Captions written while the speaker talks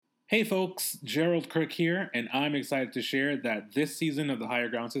Hey folks, Gerald Crick here, and I'm excited to share that this season of the Higher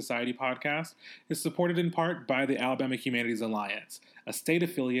Ground Society podcast is supported in part by the Alabama Humanities Alliance, a state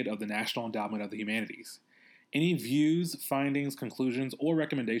affiliate of the National Endowment of the Humanities. Any views, findings, conclusions, or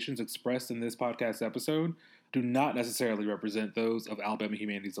recommendations expressed in this podcast episode do not necessarily represent those of Alabama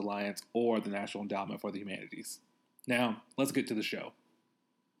Humanities Alliance or the National Endowment for the Humanities. Now, let's get to the show.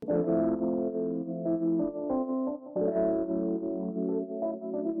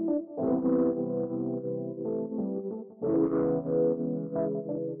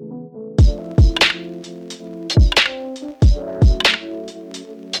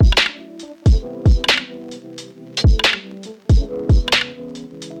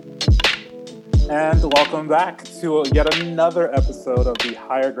 And welcome back to yet another episode of the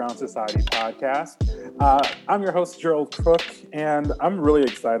Higher Ground Society podcast. I'm your host, Gerald Crook, and I'm really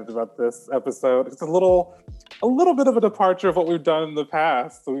excited about this episode. It's a little bit of a departure of what we've done in the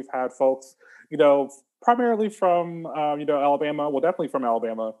past. So we've had folks, primarily from, Alabama, well, definitely from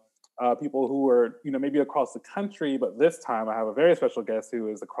Alabama, people who are, maybe across the country, but this time I have a very special guest who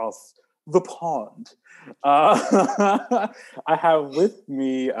is across the pond. I have with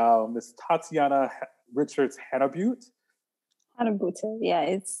me Miss Tatiana Richards Hannabute. Hannabute, yeah,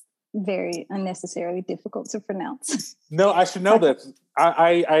 it's very unnecessarily difficult to pronounce. No, I should know this.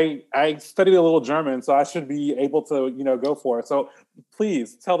 I studied a little German, so I should be able to, go for it. So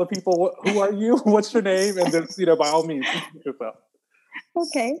please tell the people who are you, what's your name, and then, by all means, introduce yourself.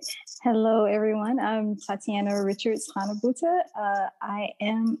 Okay. Hello, everyone. I'm Tatiana Richards Hannabute. I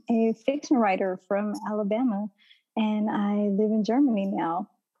am a fiction writer from Alabama, and I live in Germany now.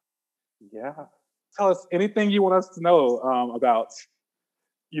 Yeah. Tell us anything you want us to know about,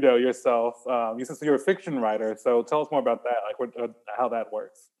 yourself. You said you're a fiction writer, so tell us more about that, like how that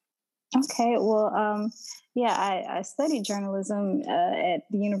works. Okay. Well, I studied journalism at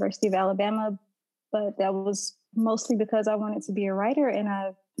the University of Alabama, but that was mostly because I wanted to be a writer and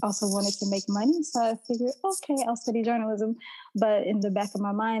I also wanted to make money. So I figured, okay, I'll study journalism. But in the back of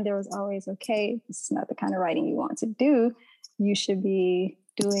my mind, there was always, okay, this is not the kind of writing you want to do. You should be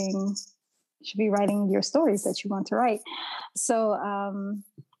writing your stories that you want to write. So, I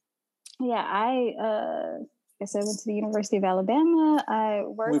guess I went to the University of Alabama. I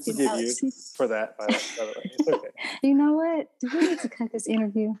worked in Alex City. For that, by the way. It's okay. You know what? Do we need to cut this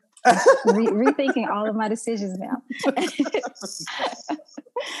interview? Rethinking all of my decisions now.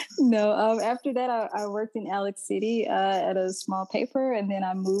 No, after that, I worked in Alex City at a small paper, and then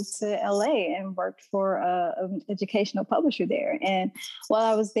I moved to LA and worked for an educational publisher there. And while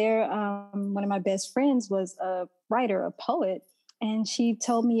I was there, one of my best friends was a writer, a poet, and she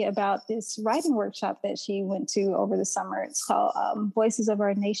told me about this writing workshop that she went to over the summer. It's called Voices of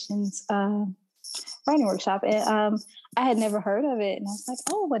Our Nation's writing workshop. And I had never heard of it. And I was like,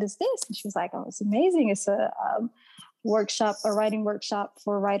 oh, what is this? And she was like, oh, it's amazing. It's a writing workshop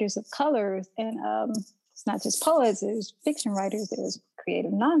for writers of color. And it's not just poets, there's fiction writers, there's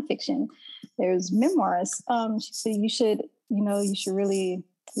creative nonfiction, there's memoirs. She said, you should really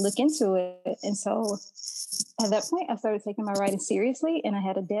look into it. And so at that point, I started taking my writing seriously, and I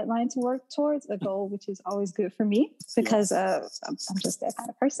had a deadline to work towards, a goal, which is always good for me because I'm just that kind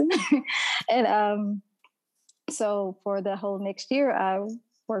of person. And so for the whole next year, I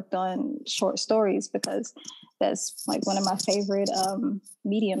worked on short stories because that's like one of my favorite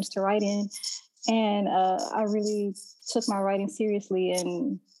mediums to write in. And I really took my writing seriously,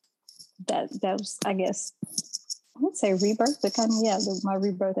 and that was, I guess, I would say rebirth, but kind of, my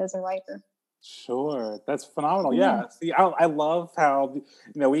rebirth as a writer. Sure. That's phenomenal. Yeah. See, I love how,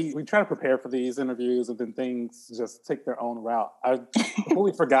 we try to prepare for these interviews and then things just take their own route. I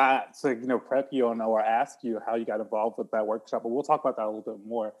completely forgot to, prep you on or ask you how you got involved with that workshop, but we'll talk about that a little bit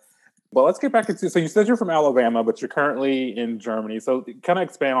more. But let's get back into, so you said you're from Alabama, but you're currently in Germany. So kind of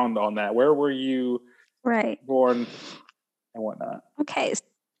expand on that. Where were you born and whatnot? Okay.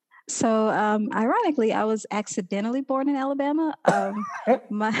 So, ironically, I was accidentally born in Alabama.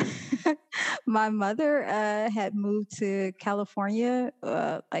 My mother had moved to California.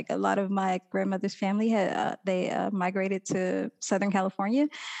 Like a lot of my grandmother's family had, they migrated to Southern California,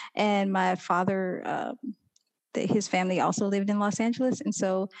 and my father, his family also lived in Los Angeles, and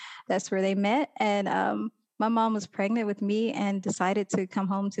so that's where they met. And my mom was pregnant with me and decided to come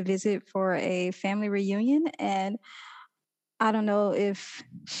home to visit for a family reunion, and I don't know if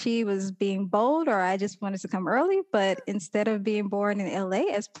she was being bold or I just wanted to come early, but instead of being born in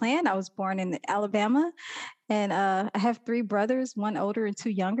LA as planned, I was born in Alabama. And I have three brothers, one older and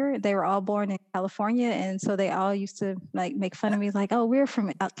two younger. They were all born in California. And so they all used to like make fun of me, like, oh, we're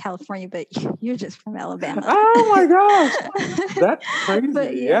from California, but you're just from Alabama. Oh my gosh. That's crazy.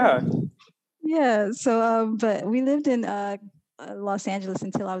 But yeah. Yeah. So, but we lived in Los Angeles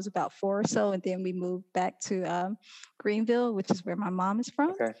until I was about 4 or so. And then we moved back to Greenville, which is where my mom is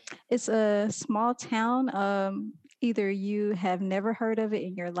from. Okay. It's a small town. Either you have never heard of it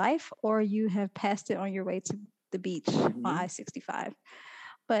in your life or you have passed it on your way to the beach on I-65.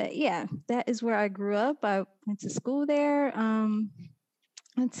 But yeah, that is where I grew up. I went to school there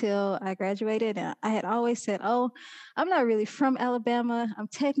until I graduated. And I had always said, oh, I'm not really from Alabama. I'm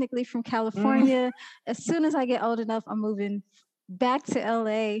technically from California. As soon as I get old enough, I'm moving back to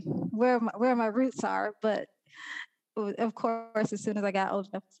LA where my roots are. But of course, as soon as I got old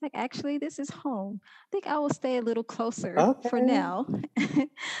enough, it's like, actually, this is home. I think I will stay a little closer for now.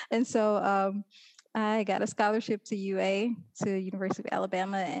 And so I got a scholarship to UA, to University of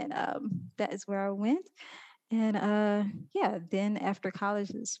Alabama, and that is where I went. And yeah, then after college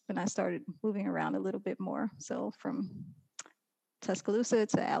is when I started moving around a little bit more. So from Tuscaloosa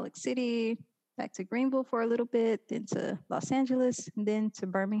to Alex City, back to Greenville for a little bit, then to Los Angeles, and then to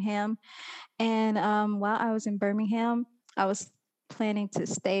Birmingham. And while I was in Birmingham, I was planning to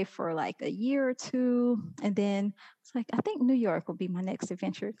stay for like a year or two. And then it's like, I think New York will be my next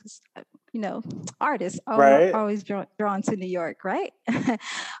adventure because, artists are always drawn to New York, right?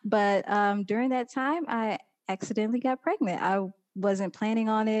 But during that time, I accidentally got pregnant. I wasn't planning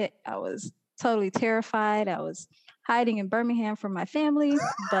on it. I was totally terrified. I was hiding in Birmingham from my family,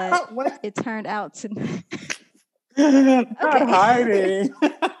 but it turned out to... Not hiding.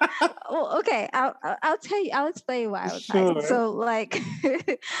 Well, okay, I'll tell you. I'll explain why I was hiding. So, like,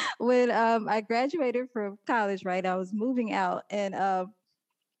 when I graduated from college, right, I was moving out, and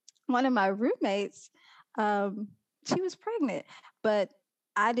one of my roommates, she was pregnant, but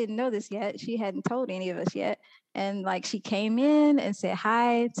I didn't know this yet. She hadn't told any of us yet. And like, she came in and said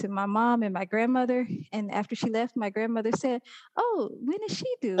hi to my mom and my grandmother. And after she left, my grandmother said, "Oh, when is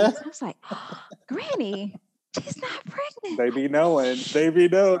she due?" So I was like, oh, Granny, she's not pregnant. They be knowing. They be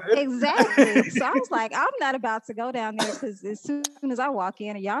knowing. Exactly. So I was like, I'm not about to go down there because as soon as I walk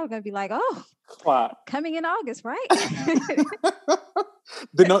in, y'all are going to be like, oh, coming in August, right?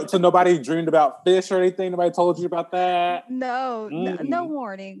 So nobody dreamed about fish or anything? Nobody told you about that? No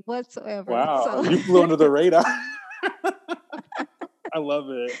warning whatsoever. Wow. So. You flew under the radar. I love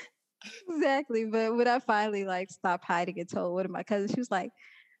it. Exactly. But when I finally stopped hiding and told one of my cousins, she was like,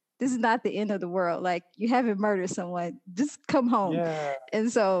 this is not the end of the world. Like, you haven't murdered someone. Just come home. Yeah.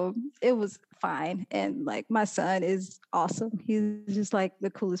 And so it was fine. And like, my son is awesome. He's just like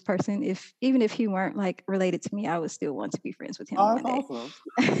the coolest person. Even if he weren't like related to me, I would still want to be friends with him one day. Awesome.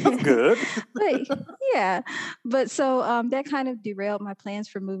 That's good. But yeah. But so that kind of derailed my plans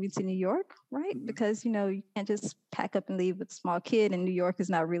for moving to New York, right? Mm-hmm. Because, you can't just pack up and leave with a small kid. And New York is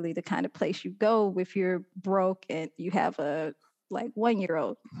not really the kind of place you go if you're broke and you have a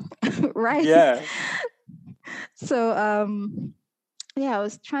 1-year-old, right? Yeah. So I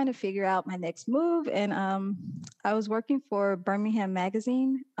was trying to figure out my next move, and I was working for Birmingham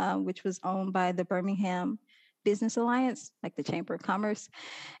Magazine, which was owned by the Birmingham Business Alliance, like the Chamber of Commerce.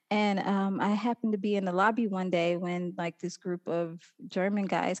 And I happened to be in the lobby one day when this group of German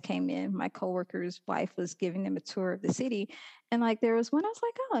guys came in. My coworker's wife was giving them a tour of the city, and there was one I was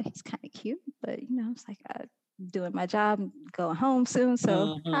like, oh, he's kind of cute, but it's like doing my job, going home soon,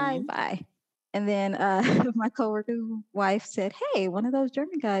 so hi, bye. And then my coworker's wife said, hey, one of those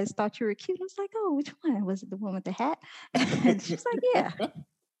German guys thought you were cute. I was like, oh, which one? Was it the one with the hat? And she was like, yeah.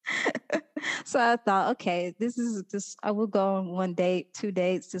 So I thought, okay, I will go on 1 date, 2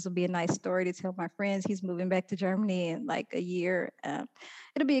 dates. This will be a nice story to tell my friends. He's moving back to Germany in a year.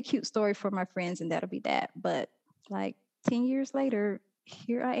 It'll be a cute story for my friends, and that'll be that. But 10 years later,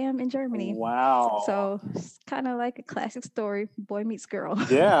 here I am in Germany. Wow. So it's kind of like a classic story, boy meets girl.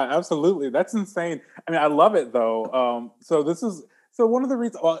 Yeah, absolutely. That's insane. I mean, I love it though. So one of the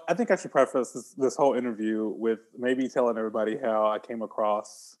reasons, well, I think I should preface this whole interview with maybe telling everybody how I came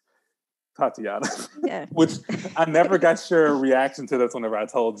across Tatiana, which I never got your reaction to this whenever I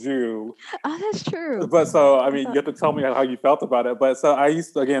told you. Oh, that's true. But so, I mean, you have to tell me how you felt about it. But so I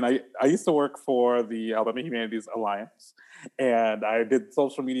used to work for the Alabama Humanities Alliance, and I did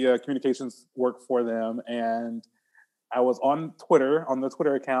social media communications work for them. And I was on the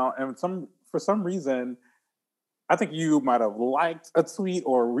Twitter account, and for some reason, I think you might have liked a tweet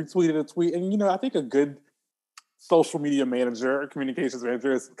or retweeted a tweet. And, I think a good social media manager, communications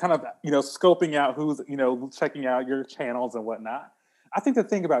manager, is kind of, scoping out who's, checking out your channels and whatnot. I think the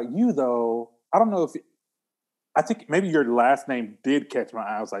thing about you, though, I don't know if, I think maybe your last name did catch my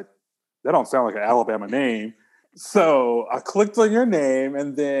eye. I was like, that don't sound like an Alabama name. So I clicked on your name,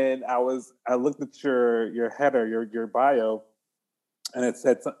 and then I looked at your header, your bio, and it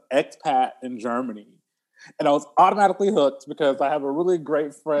said expat in Germany. And I was automatically hooked because I have a really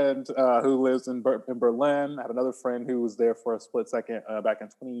great friend who lives in Berlin. I had another friend who was there for a split second back in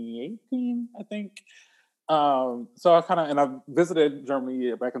 2018, I think. So I visited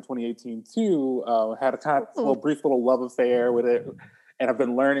Germany back in 2018 too. Had a kind of brief little love affair with it, and I've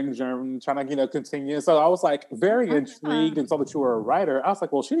been learning German, trying to continue. So I was like very intrigued, and saw that you were a writer. I was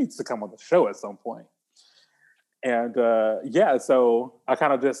like, well, she needs to come on the show at some point. And so I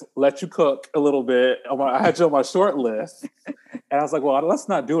kind of just let you cook a little bit. I had you on my short list, and I was like, well, let's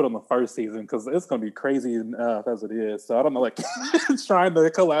not do it on the first season because it's going to be crazy enough as it is. So I don't know, like trying to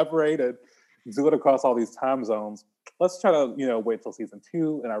collaborate and do it across all these time zones. Let's try to, wait till season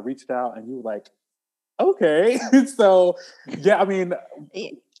 2. And I reached out, and you were like, okay. So yeah, I mean,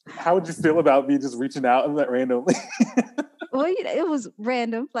 how would you feel about me just reaching out and that randomly? Well, it was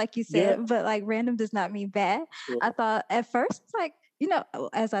random, like you said, but like random does not mean bad. Sure. I thought at first, like,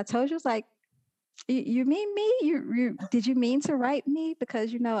 as I told you, it's like, you mean me? You did you mean to write me?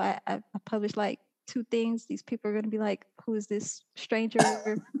 Because, I published like 2 things. These people are going to be like, who is this stranger?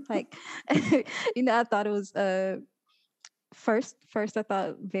 Like, I thought it was, first I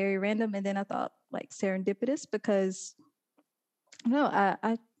thought very random. And then I thought like serendipitous because,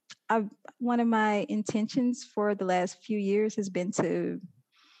 I one of my intentions for the last few years has been to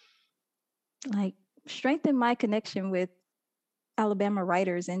like strengthen my connection with Alabama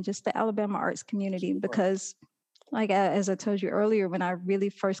writers and just the Alabama arts community, because like as I told you earlier, when I really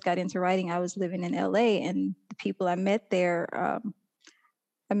first got into writing, I was living in LA, and the people I met there,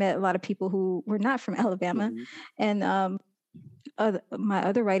 I met a lot of people who were not from Alabama. Mm-hmm. And my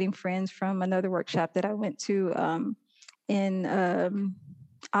other writing friends from another workshop that I went to in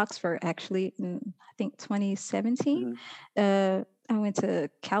Oxford, actually, in I think 2017. Mm-hmm. I went to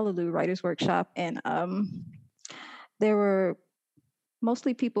Callaloo Writers Workshop, and there were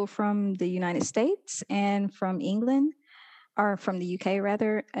mostly people from the United States and from England, or from the UK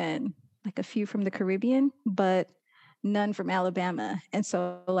rather, and like a few from the Caribbean, but none from Alabama. And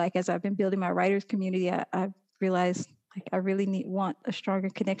so, like, as I've been building my writers community, I realized like I really want a stronger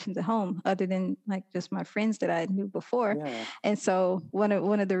connection to home, other than like just my friends that I knew before. Yeah. And so one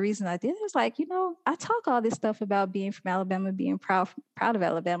of the reasons I did was like, I talk all this stuff about being from Alabama, being proud of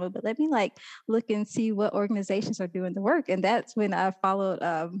Alabama, but let me like look and see what organizations are doing the work. And that's when I followed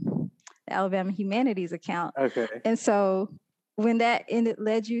the Alabama Humanities account. Okay. And so when that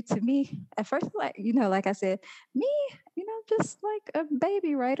led you to me at first, like, like I said, me, just like a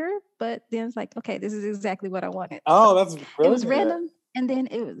baby writer, but then it's like, okay, this is exactly what I wanted. Oh, so that's brilliant. It was random, and then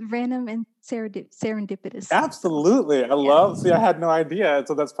it was random and serendipitous. Absolutely. I had no idea.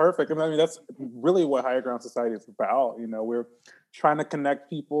 So that's perfect. I mean, that's really what Higher Ground Society is about. We're trying to connect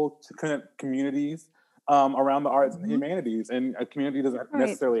people, to connect communities around the arts and humanities. And a community doesn't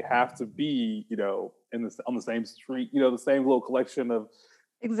necessarily have to be, on the same street, the same little collection of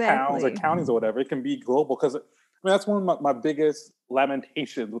towns or counties or whatever. It can be global, because that's one of my biggest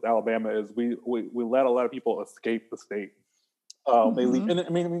lamentations with Alabama is we let a lot of people escape the state. They leave, and I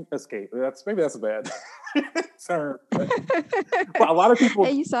mean escape. Maybe that's a bad term, but a lot of people.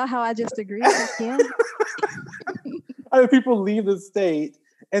 Hey, you saw how I just agreed with him. Other people leave the state,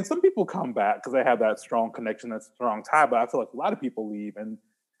 and some people come back because they have that strong connection, that strong tie. But I feel like a lot of people leave and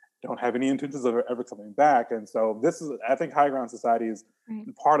don't have any intentions of ever coming back. And so I think High Ground Society is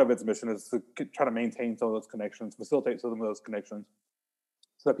part of its mission is to try to maintain some of those connections, facilitate some of those connections,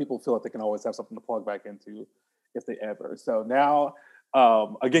 so that people feel like they can always have something to plug back into if they ever. So now,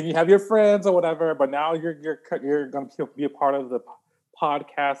 again, you have your friends or whatever, but now you're going to be a part of the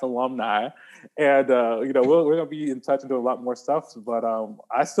podcast alumni, and we're going to be in touch and do a lot more stuff. But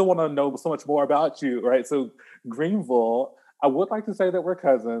I still want to know so much more about you, right? So Greenville. I would like to say that we're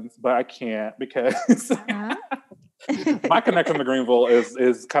cousins, but I can't because my connection to Greenville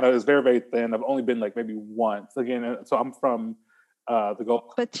is very, very thin. I've only been like maybe once. Again, so I'm from the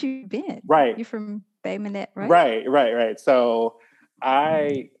Gulf. But you've been. Right. You're from Bay Minette, right? Right. So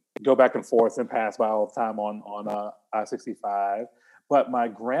I go back and forth and pass by all the time on I-65. But my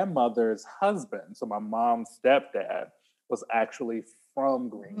grandmother's husband, so my mom's stepdad, was actually from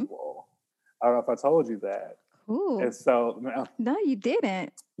Greenville. I don't know if I told you that. Ooh. And so no, you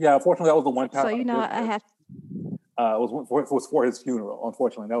didn't. Yeah, unfortunately, that was the one time. So I have. it was for his funeral.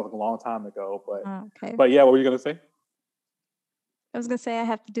 Unfortunately, that was a long time ago. Okay. But yeah, what were you gonna say? I was gonna say I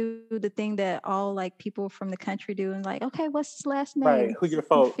have to do the thing that all like people from the country do, and like, okay, what's his last Right, name? who your And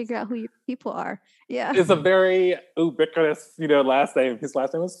folks? figure out who your people are. Yeah. It's a very ubiquitous, last name. His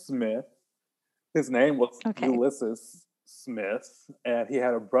last name was Smith. His name was Okay. Ulysses Smith, and he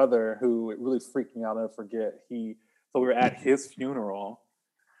had a brother who, it really freaked me out. I'll never forget. So we were at his funeral,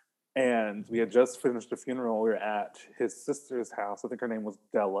 and we had just finished the funeral. We were at his sister's house. I think her name was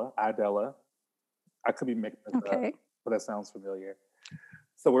Idella. I could be making this up, Okay. but that sounds familiar.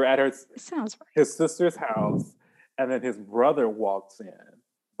 So we're at It sounds right. his sister's house, and then his brother walks in.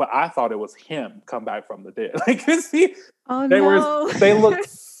 But I thought it was him come back from the dead. Like, Oh they they looked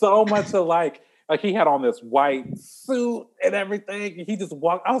so much alike. Like, he had on this white suit and everything. He just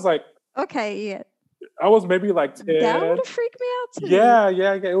walked. I was like, Okay, yeah. I was maybe like 10. That would have freaked me out too.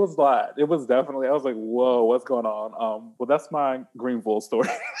 Yeah. It was a lot. It was definitely. I was like, whoa, what's going on? Well, that's my Greenville story.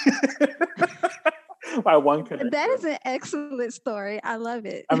 My one connection. That is an excellent story. I love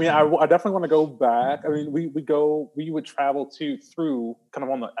it. I mean, I definitely want to go back. I mean, we would travel through kind of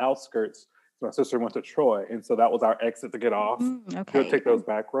on the outskirts. So my sister went to Troy, and so that was our exit to get off. Okay. We would take those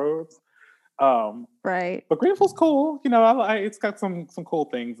back roads. Right. But Greenville's cool. It's got some cool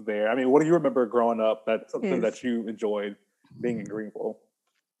things there. I mean, what do you remember growing up? That's something that you enjoyed being in Greenville.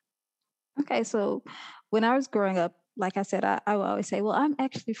 Okay, so when I was growing up, like I said, I would always say, well, I'm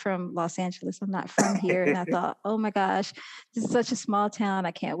actually from Los Angeles. I'm not from here. And I thought, oh my gosh, this is such a small town.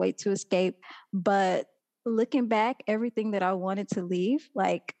 I can't wait to escape. But looking back, everything that I wanted to leave,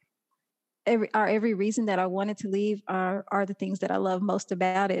 like every reason that I wanted to leave are the things that I love most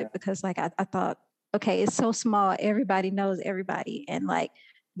about it. Yeah. Because like I thought, okay, it's so small. Everybody knows everybody. And like,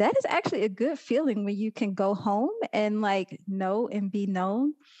 that is actually a good feeling when you can go home and like know and be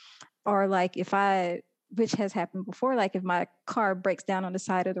known. Or like which has happened before, like if my car breaks down on the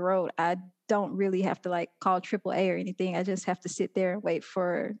side of the road, I don't really have to like call AAA or anything. I just have to sit there and wait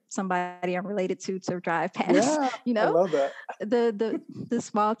for somebody I'm related to drive past. Yeah, I love that. The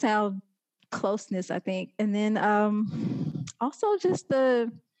small town closeness, I think. And then also just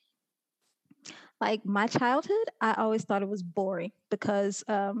like my childhood, I always thought it was boring because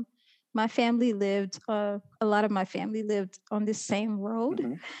my family lived, a lot of my family lived on this same road.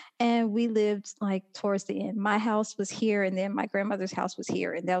 Mm-hmm. And we lived like towards the end. My house was here, and then my grandmother's house was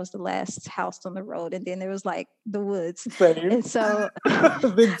here, and that was the last house on the road. And then there was like the woods. Same. And so,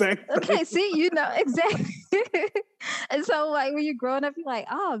 exactly. Okay, see, exactly. And so, like when you're growing up, you're like,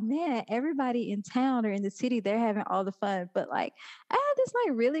 oh man, everybody in town or in the city, they're having all the fun. But like, I had this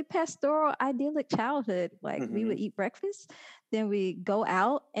like really pastoral, idyllic childhood. Like we would eat breakfast, then we go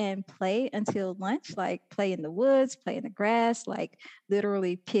out and play until lunch, like play in the woods, play in the grass, like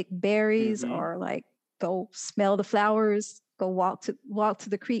literally pick berries or like go smell the flowers, go walk to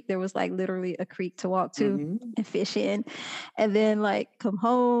the creek. There was like literally a creek to walk to and fish in, and then like come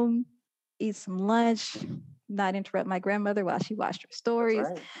home, eat some lunch, not interrupt my grandmother while she watched her stories,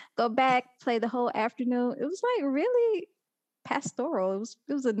 go back, play the whole afternoon. It was like really pastoral.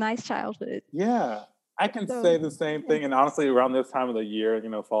 It was a nice childhood. Yeah. I can say the same thing. And honestly, around this time of the year,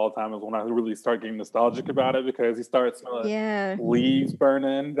 fall time is when I really start getting nostalgic about it, because you start smelling leaves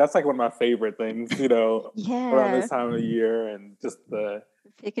burning. That's like one of my favorite things, around this time of the year, and just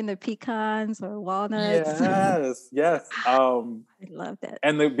picking the pecans or walnuts. Yes. I love that.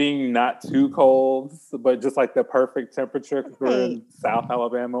 And it being not too cold, but just like the perfect temperature, because we're in South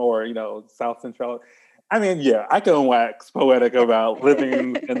Alabama or, South Central. I mean, yeah, I can wax poetic about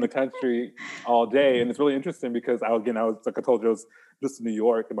living in the country all day. And it's really interesting because I was, like I told you, I was just in New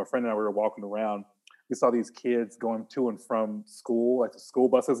York, and my friend and I were walking around. We saw these kids going to and from school, like the school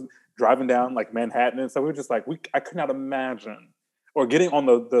buses driving down like Manhattan. And so we were just like, I could not imagine, or getting on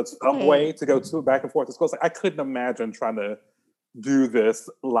the subway to go back and forth to school. It's like, I couldn't imagine trying to do this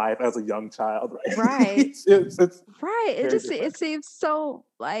life as a young child. Right. It's right. It seems so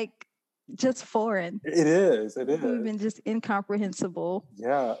like just foreign. It is. Even just incomprehensible.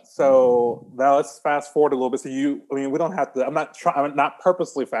 Yeah. So now let's fast forward a little bit. So we don't have to. I'm not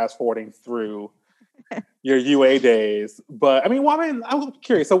purposely fast forwarding through your UA days, but I'm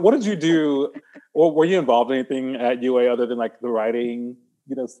curious. So what did you do, or were you involved in anything at UA other than like the writing,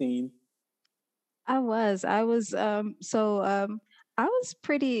 scene? I was. I was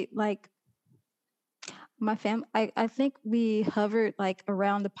pretty like. My family, I think we hovered like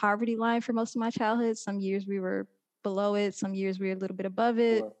around the poverty line for most of my childhood. Some years we were below it, some years we were a little bit above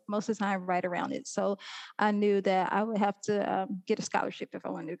it, Sure. Most of the time right around it. So I knew that I would have to get a scholarship if I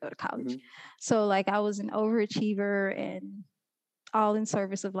wanted to go to college. So like I was an overachiever and all in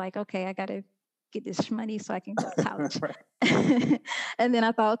service of like, okay, I got to get this money so I can go to college. Right. And then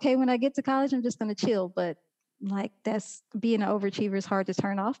I thought, okay, when I get to college, I'm just going to chill. But like that's being an overachiever is hard to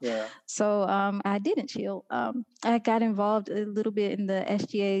turn off. Yeah. So I didn't chill. I got involved a little bit in the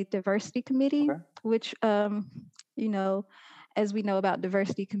SGA diversity committee, Okay. which, you know, as we know about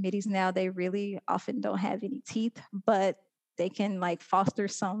diversity committees now, they really often don't have any teeth, but they can like foster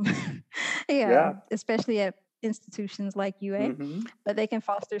some, Yeah. especially at institutions like UA, Mm-hmm. but they can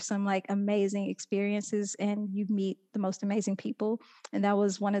foster some like amazing experiences and you meet the most amazing people. And that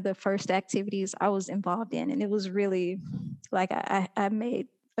was one of the first activities I was involved in. And it was really like I made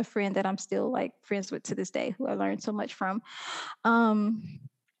a friend that I'm still like friends with to this day, who I learned so much from.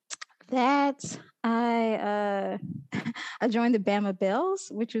 That I I joined the Bama Bells,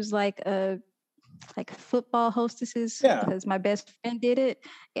 which was like a like football hostesses Yeah. because my best friend did it.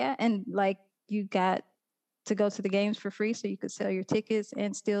 Yeah, and like you got to go to the games for free, so you could sell your tickets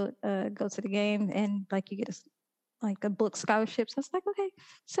and still go to the game, and like you get like a book scholarship. So it's like, okay,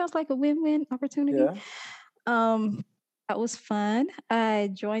 sounds like a win-win opportunity. Yeah. That was fun. I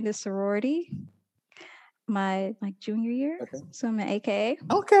joined a sorority my like junior year, Okay. so I'm an AKA,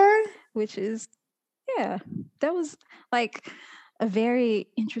 Okay. which is that was like a very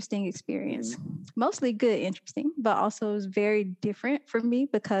interesting experience. Mostly good, interesting, but also it was very different for me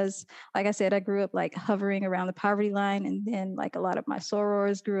because, like I said, I grew up like hovering around the poverty line, and then like a lot of my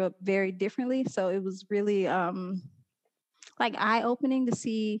sorors grew up very differently. So it was really like eye-opening to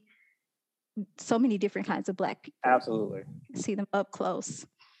see so many different kinds of Black people. Absolutely. See them up close.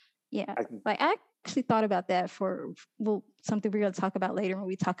 Yeah. I can, Like I actually thought about that for something we're going to talk about later when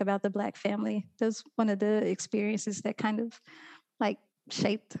we talk about the Black family. That's one of the experiences that kind of like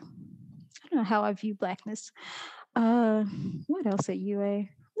shaped, I don't know, how I view Blackness. What else at UA? A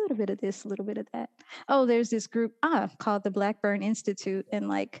little bit of this, a little bit of that. Oh, there's this group called the Blackburn Institute, and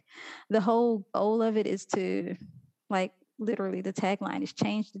like the whole goal of it is to like literally the tagline is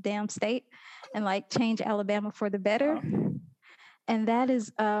change the damn state and like change Alabama for the better. And that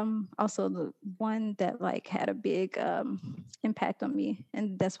is also the one that like had a big impact on me,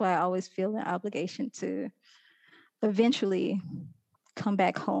 and that's why I always feel an obligation to eventually come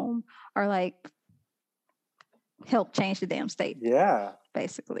back home or like help change the damn state. Yeah.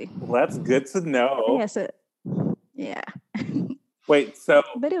 Basically. Well, that's good to know. Yeah. So, yeah. Wait, so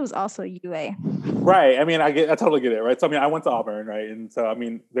but it was also UA. Right. I mean, I totally get it, right? So I mean, I went to Auburn, right? And so I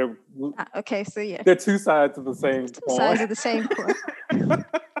mean, they're okay, so yeah. They're two sides of the same coin. Sides of the same coin.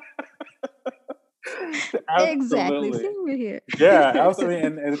 Exactly. See, we're here. Yeah, absolutely.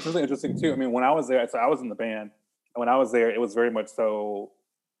 And it's really interesting too. I mean, when I was there, so I was in the band. And when I was there, it was very much so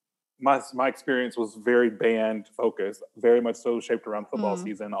my experience was very band focused, very much so shaped around football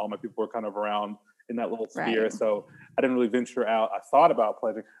season. All my people were kind of around in that little sphere. Right. So I didn't really venture out. I thought about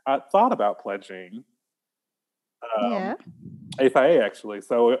pledging. AFIA actually.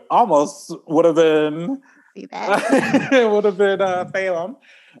 So it almost would have been it would have been Phelan.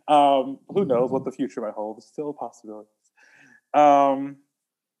 Who knows what the future might hold? It's still possibilities.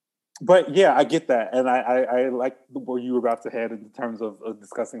 But yeah, I get that. And I like where you were about to head in terms of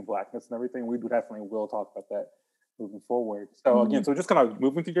discussing Blackness and everything. We definitely will talk about that moving forward. So again, so just kind of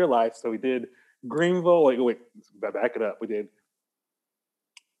moving through your life. So we did Greenville. Wait, back it up. We did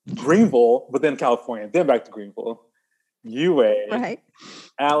Greenville, but then California, then back to Greenville. UA, right?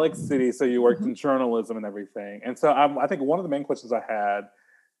 Alex City. So you worked in journalism and everything. And so I think one of the main questions I had,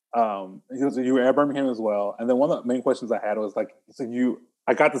 you were at Birmingham as well. And then one of the main questions I had was like,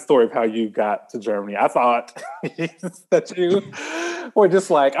 I got the story of how you got to Germany. I thought that you were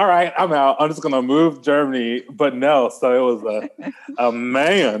just like, all right, I'm out. I'm just going to move to Germany. But no, so it was a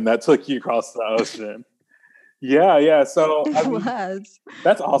man that took you across the ocean. Yeah. So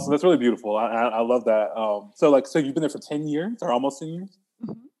that's awesome. That's really beautiful. I love that. So you've been there for 10 years or almost 10 years?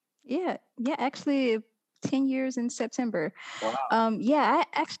 Yeah. Actually, 10 years in September. Wow. I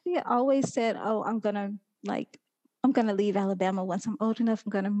actually always said, I'm gonna leave Alabama once I'm old enough. I'm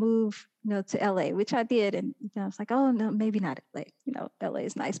gonna move, to LA, which I did. And I was like, oh no, maybe not LA. LA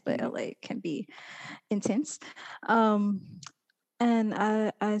is nice, but LA can be intense. And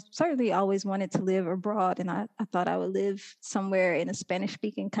I certainly always wanted to live abroad, and I thought I would live somewhere in a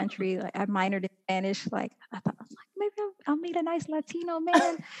Spanish-speaking country. Like I minored in Spanish. Like I thought, maybe I'll meet a nice Latino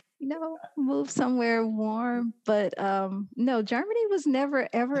man, move somewhere warm. But no, Germany was never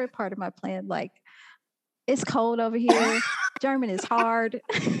ever a part of my plan. Like it's cold over here. German is hard.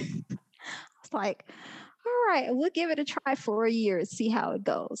 It's like, all right, we'll give it a try for a year and see how it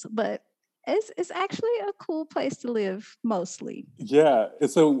goes. But it's actually a cool place to live, mostly. Yeah.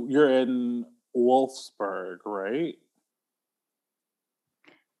 So you're in Wolfsburg, right?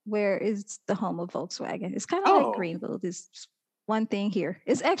 where is the home of Volkswagen. It's kind of like Oh, Greenville. This one thing here.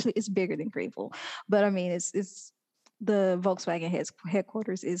 It's bigger than Greenville, but I mean it's the Volkswagen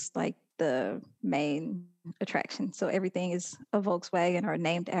headquarters is like the main attraction. So everything is a Volkswagen or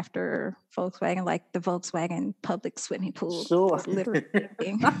named after Volkswagen, like the Volkswagen public swimming pool. sure. It's literally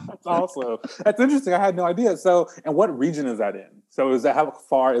everything. That's awesome. That's interesting. I had no idea. So, and what region is that in? So, is that how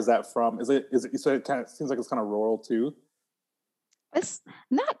far is that from? Is it? So it kind of seems like it's kind of rural too. It's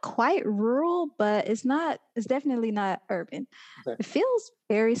not quite rural, but it's definitely not urban. Okay. It feels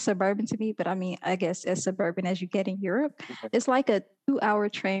very suburban to me, but I mean, I guess as suburban as you get in Europe. Okay. It's like a 2-hour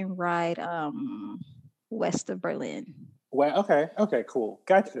train ride west of Berlin. Well, okay. Okay. Cool.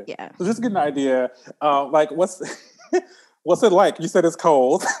 Gotcha. Yeah. So, just to get an idea, like, what's what's it like? You said it's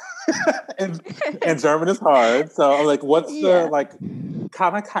cold, and German is hard. So, like, what's the Yeah. like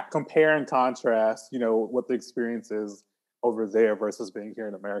kind of compare and contrast? You know, what the experience is over there versus being here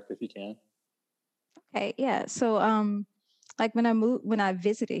in America, if you can. Okay, yeah. So like when I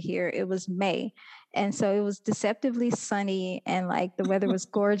visited here, it was May. And so it was deceptively sunny and like the weather was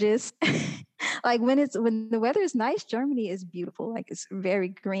gorgeous. Like when the weather is nice, Germany is beautiful. Like it's very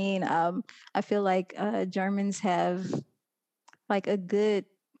green. I feel like Germans have like a good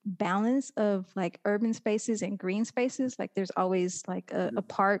balance of like urban spaces and green spaces. Like there's always like a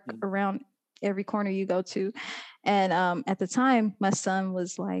park Mhm. around every corner you go to. And at the time, my son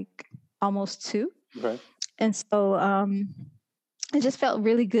was like almost 2. Okay. And so it just felt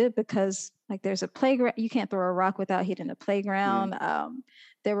really good because like there's a playground. You can't throw a rock without hitting a playground.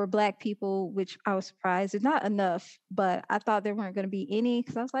 There were Black people, which I was surprised. It's not enough, but I thought there weren't going to be any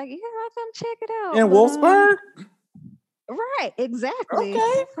because I was like, yeah, I'll come check it out. In But Wolfsburg? right, exactly.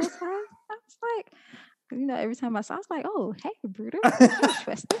 Okay. So I was like, you know, every time I saw, I was like, oh, hey, Bruder,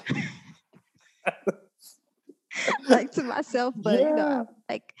 Schwester. Like to myself, but you know, Yeah. I'm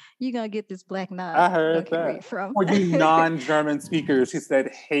like, you're gonna get this black nod. I I don't heard care where you're that. from. For you non-German speakers, she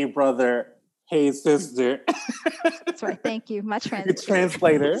said, "Hey, brother. Hey, sister." That's right. Thank you. My It's translator.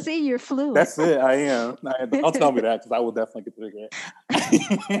 translator. See, you're fluent. That's it. I am. Don't tell me that because I will definitely get to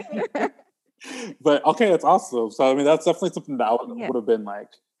it. But okay, that's awesome. So I mean, that's definitely something that I Yeah. would have been like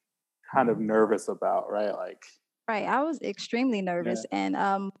kind of nervous about, right? Like, Right. I was extremely nervous. And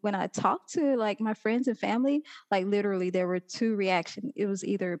when I talked to like my friends and family, like literally there were 2 reactions. It was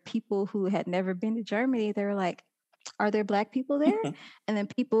either people who had never been to Germany, they were like, are there Black people there? And then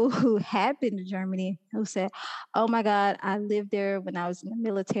people who had been to Germany who said, oh my God, I lived there when I was in the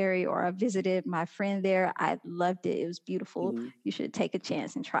military, or I visited my friend there. I loved it. It was beautiful. mhm. You should take a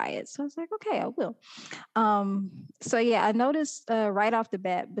chance and try it. So I was like, okay, I will. So yeah, I noticed right off the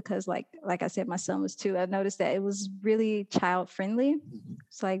bat, because like I said, my son was 2. I noticed that it was really child friendly.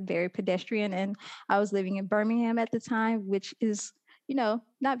 It's like very pedestrian, and I was living in Birmingham at the time, which is, you know,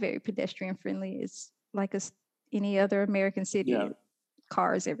 not very pedestrian friendly. It's like any other American city, Yeah.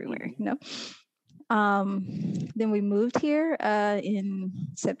 cars everywhere, Mhm. you know. Then we moved here in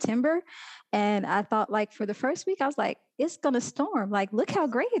September, and I thought like for the first week I was like, it's gonna storm. Like, look how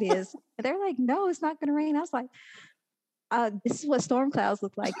gray it is. And they're like, no, it's not gonna rain. I was like, this is what storm clouds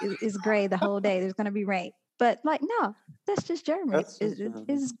look like. It's gray the whole day. There's gonna be rain. But like, no, that's just Germany. That's just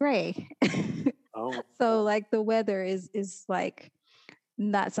It's gray. oh. So like the weather is like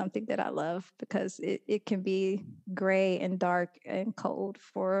not something that I love because it can be gray and dark and cold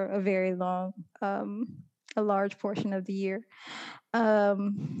for a very long, a large portion of the year.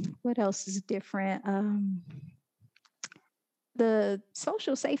 What else is different? The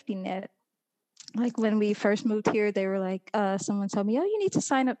social safety net. Like when we first moved here, they were like, someone told me, oh, you need to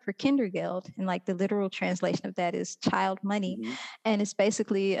sign up for Kindergeld. And like the literal translation of that is child money. Mhm. And it's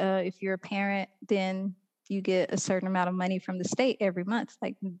basically if you're a parent, then you get a certain amount of money from the state every month.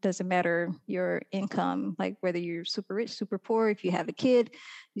 Like, doesn't matter your income, like whether you're super rich, super poor. If you have a kid,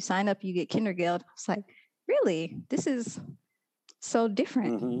 you sign up, you get Kindergeld. It's like, really? This is so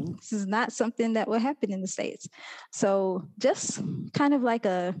different. Mhm. This is not something that will happen in the States. So just kind of like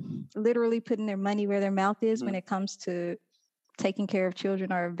a literally putting their money where their mouth is when Mhm. it comes to taking care of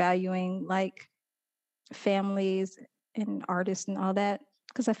children or valuing like families and artists and all that.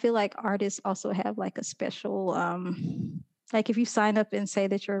 Because I feel like artists also have like a special like if you sign up and say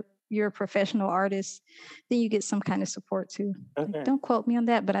that you're a professional artist, then you get some kind of support too. Like, Okay. don't quote me on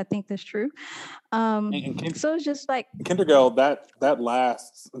that, but I think that's true. And So it's just like Kindergeld that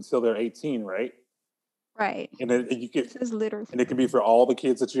lasts until they're 18, right? right. And then you can, This is literally and it can be for all the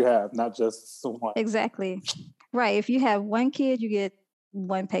kids that you have, not just one. exactly right. If you have 1 kid, you get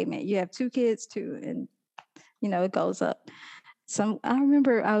 1 payment. You have 2 kids, 2, and you know it goes up. I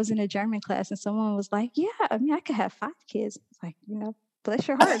remember I was in a German class and someone was like, "Yeah, I mean, I could have 5 kids." It's like, you know, bless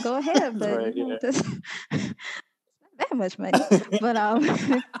your heart, go ahead. But Right, you know, yeah. that's not that much money. But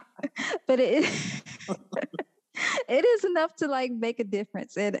but it it is enough to like make a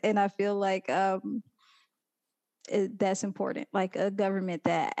difference, and I feel like that's important. Like a government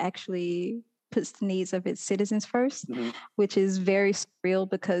that actually puts the needs of its citizens first, Mhm. which is very surreal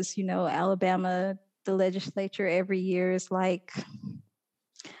because you know Alabama, the legislature every year is like,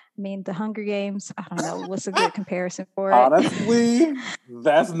 I mean, the Hunger Games. I don't know what's a good comparison for it. Honestly,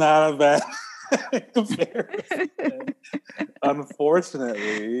 that's not a bad comparison.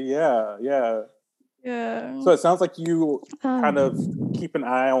 Unfortunately, yeah. Yeah. So it sounds like you kind of Um, keep an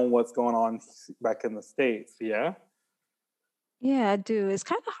eye on what's going on back in the States, yeah? yeah, I do. It's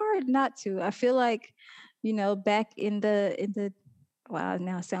kind of hard not to. I feel like, you know, back in the wow,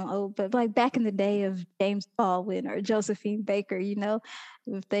 now I sound old, but like back in the day of James Baldwin or Josephine Baker, you know,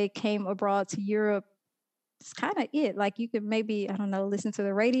 if they came abroad to Europe, it's kind of it. Like you could maybe, I don't know, listen to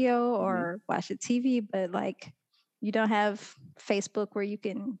the radio Mhm. or watch the TV, but like you don't have Facebook where you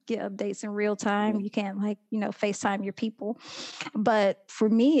can get updates in real time. Mhm. You can't like, you know, FaceTime your people. But for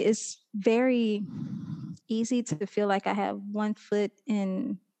me, it's very easy to feel like I have one foot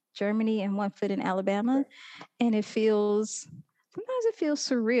in Germany and one foot in Alabama. And sometimes it feels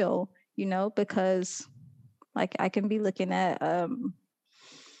surreal, you know, because like I can be looking at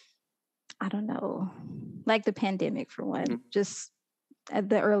I don't know, like the pandemic for one, Mhm. just at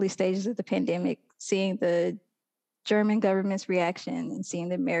the early stages of the pandemic, seeing the German government's reaction and seeing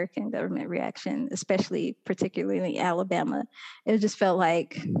the American government reaction, especially particularly in Alabama, it just felt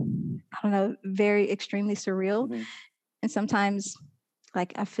like, I don't know, very extremely surreal. Mhm. And sometimes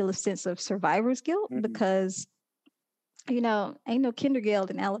like I feel a sense of survivor's guilt Mhm. because, you know, ain't no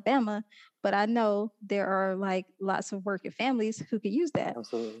kindergarten in Alabama, but I know there are like lots of working families who could use that.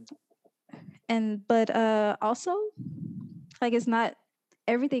 Absolutely. And but also like it's not,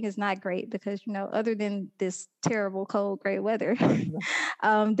 everything is not great because you know other than this terrible cold gray weather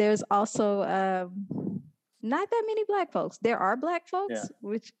there's also not that many black folks. There are black Yeah. folks,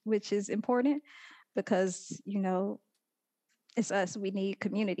 which is important because you know it's us, we need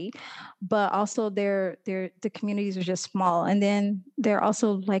community, but also they're the communities are just small, and then there are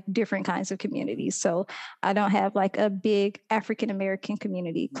also like different kinds of communities. So I don't have like a big African American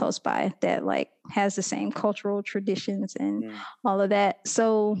community Mhm. close by that like has the same cultural traditions and Mhm. all of that.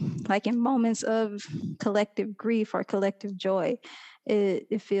 So like in moments of collective grief or collective joy,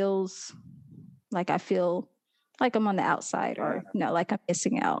 it feels like I feel like I'm on the outside Yeah. or you know like I'm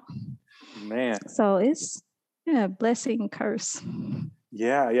missing out. Man. So it's, yeah, blessing curse.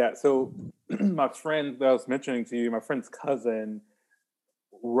 Yeah. So my friend that I was mentioning to you, my friend's cousin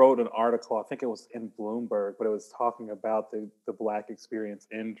wrote an article, I think it was in Bloomberg, but it was talking about the Black experience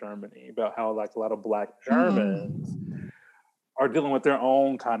in Germany, about how like a lot of Black Germans are dealing with their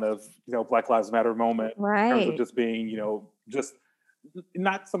own kind of, Black Lives Matter moment in terms of Right. just being, just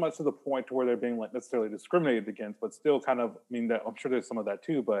not so much to the point to where they're being like necessarily discriminated against, but still kind of, I mean, that I'm sure there's some of that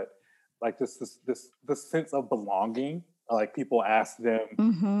too, but like just this sense of belonging. Like people ask them,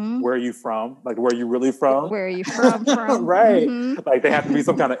 Mm-hmm. where are you from? Like, where are you really from? Where are you from? Right. Mm-hmm. Like they have to be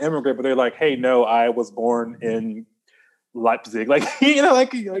some kind of immigrant, but they're like, hey, no, I was born in Leipzig. Like,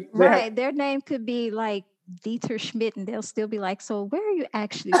 like they have. Right. Their name could be like Dieter Schmidt, and they'll still be like, so where are you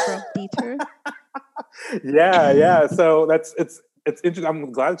actually from, Dieter? Yeah. So it's interesting.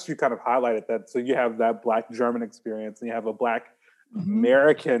 I'm glad that you kind of highlighted that. So you have that Black German experience and you have a Black Mm-hmm.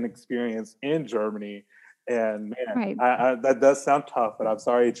 American experience in Germany. And man, Right. that does sound tough, but I'm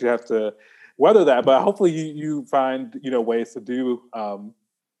sorry that you have to weather that. But hopefully you find, ways to do,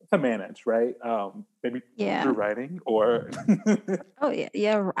 to manage, right? Maybe Yeah. through writing or. Oh yeah.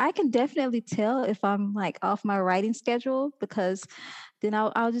 Yeah. I can definitely tell if I'm like off my writing schedule because then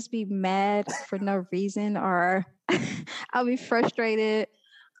I'll just be mad for no reason, or I'll be frustrated,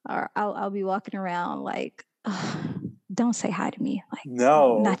 or I'll be walking around like, don't say hi to me. Like,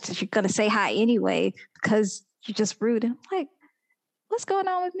 No. not that you're gonna say hi anyway because you're just rude. And I'm like, what's going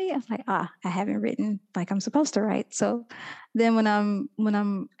on with me? I'm like, I haven't written like I'm supposed to write. So then when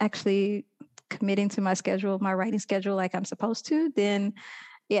I'm actually committing to my schedule, my writing schedule, like I'm supposed to, then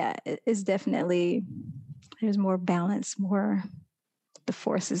yeah, it's definitely, there's more balance, more, the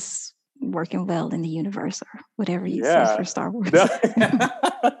force is working well in the universe or whatever you say for Star Wars.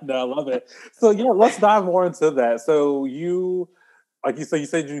 No, I love it. So yeah, let's dive more into that. So you, like you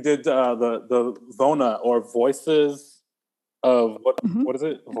said you did the Vona or Voices of what is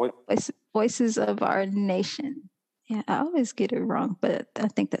it? Voices of Our Nation. Yeah, I always get it wrong, but I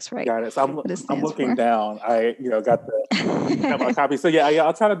think that's right. Got it. So I'm looking down. I got my copy. So yeah,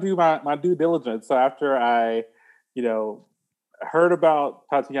 I'll try to do my due diligence. So after I, heard about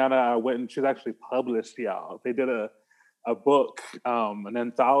Tatiana, I went and she's actually published, y'all. They did a book, an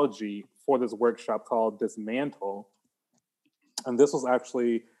anthology for this workshop called Dismantle. And this was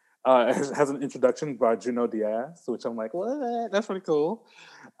actually, has an introduction by Junot Diaz, which I'm like, what? That's pretty cool.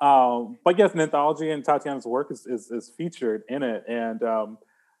 But yes, an anthology, and Tatiana's work is featured in it. And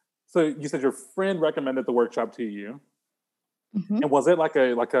so you said your friend recommended the workshop to you. Mm-hmm. And was it like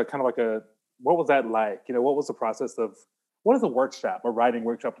a kind of like a, what was that like? You know, what was the process of, what is a workshop, a writing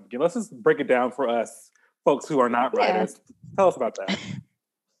workshop to begin? Let's just break it down for us folks who are not writers. Tell us about that.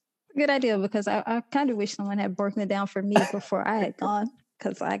 Good idea, because I kind of wish someone had broken it down for me before I had gone,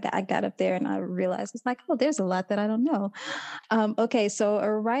 because I got up there and I realized it's like, oh, there's a lot that I don't know. Okay, so a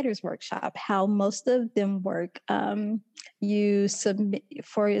writer's workshop, how most of them work, you submit,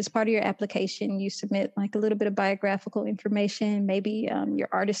 for as part of your application, you submit like a little bit of biographical information, maybe your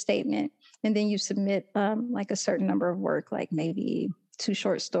artist statement, and then you submit like a certain number of work, like maybe 2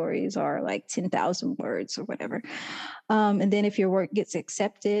 short stories or like 10,000 words or whatever. And then if your work gets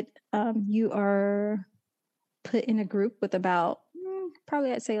accepted, you are put in a group with about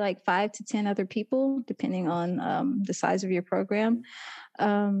probably I'd say like 5 to 10 other people, depending on the size of your program.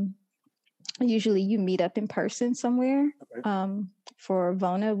 Usually you meet up in person somewhere. Okay. For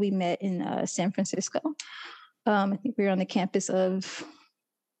VONA, we met in San Francisco. I think we were on the campus of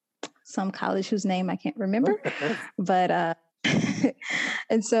some college whose name I can't remember, but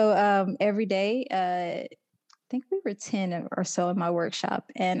and so every day, I think we were 10 or so in my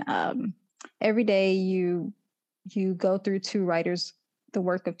workshop, and every day you go through 2 writers, the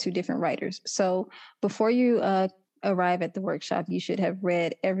work of 2 different writers. So before you arrive at the workshop, you should have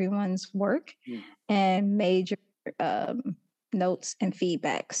read everyone's work and made your notes and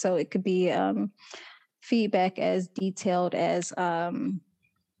feedback. So it could be feedback as detailed as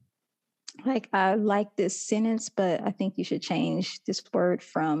like, I like this sentence, but I think you should change this word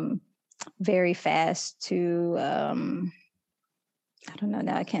from very fast to, I don't know,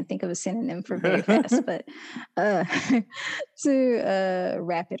 now I can't think of a synonym for very fast, but to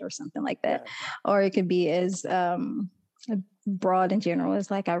rapid or something like that. Yeah. Or it could be as broad and general as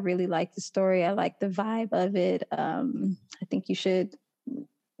like, I really like the story. I like the vibe of it. I think you should,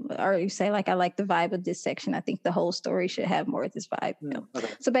 or you say like, I like the vibe of this section. I think the whole story should have more of this vibe. Okay.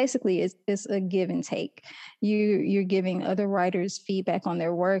 So basically it's a give and take. You're giving other writers feedback on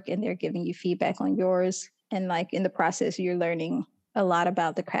their work, and they're giving you feedback on yours. And like in the process, you're learning a lot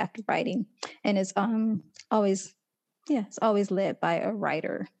about the craft of writing. And it's always led by a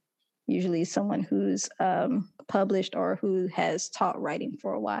writer, usually someone who's published or who has taught writing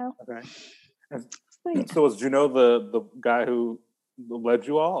for a while. Okay. So was Junot the guy who led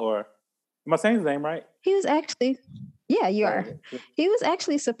you all, or am I saying his name right? He was actually, yeah, you are. He was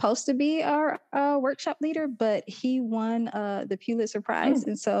actually supposed to be our workshop leader, but he won the Pulitzer Prize.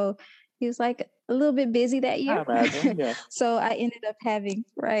 And so he was like a little bit busy that year. I imagine, yeah. So I ended up having,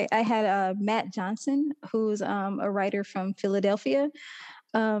 I had Matt Johnson, who's a writer from Philadelphia.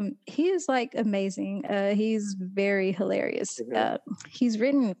 He is like amazing. He's very hilarious. He's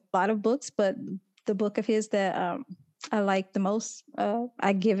written a lot of books, but the book of his that I like the most,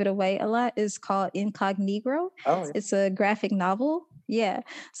 I give it away a lot, is called Incognegro. Oh, yeah. It's a graphic novel. Yeah.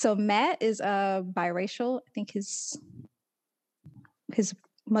 So Matt is biracial. I think his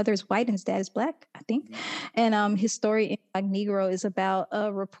mother's white and his dad is black, I think. Mm-hmm. And his story, Incognegro, is about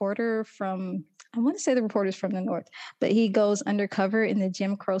a reporter from, I want to say the reporter's from the North, but he goes undercover in the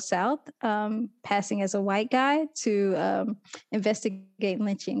Jim Crow South, passing as a white guy to investigate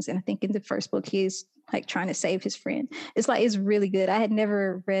lynchings. And I think in the first book, he's like trying to save his friend. It's really good. I had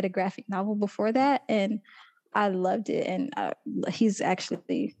never read a graphic novel before that, and I loved it. And he's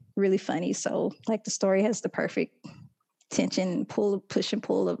actually really funny. So like the story has the perfect tension, push and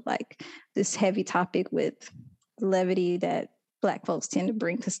pull of like this heavy topic with levity that Black folks tend to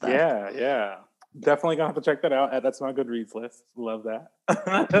bring to stuff. Yeah. Definitely gonna have to check that out. That's my Goodreads list. Love that.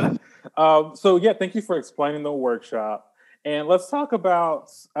 So yeah, thank you for explaining the workshop. And let's talk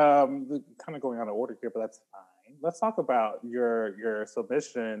about kind of going out of order here, but that's fine. Let's talk about your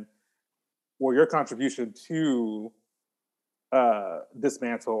submission or your contribution to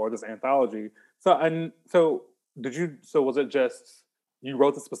Dismantle or this anthology. So was it just you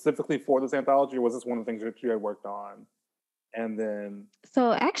wrote this specifically for this anthology, or was this one of the things that you had worked on? And then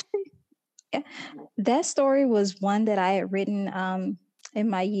so actually, yeah, that story was one that I had written in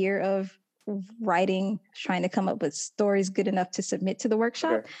my year of writing, trying to come up with stories good enough to submit to the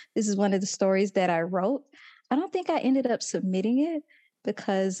workshop. Okay. This is one of the stories that I wrote. I don't think I ended up submitting it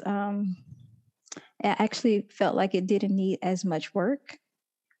because I actually felt like it didn't need as much work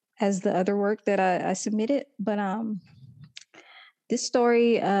as the other work that I submitted. But this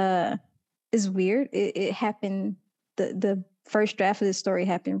story is weird. It happened. The first draft of this story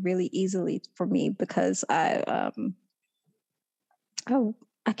happened really easily for me because I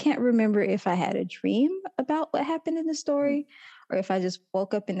can't remember if I had a dream about what happened in the story or if I just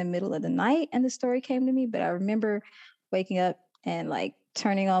woke up in the middle of the night and the story came to me. But I remember waking up and like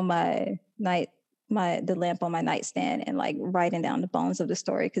turning on the lamp on my nightstand and like writing down the bones of the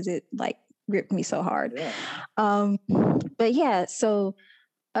story because it like gripped me so hard. Yeah. But yeah, so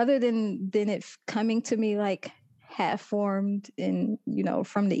other than it coming to me like half formed in,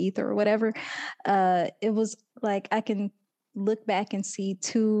 from the ether or whatever, it was like I can look back and see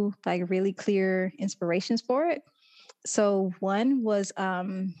two like really clear inspirations for it. So one was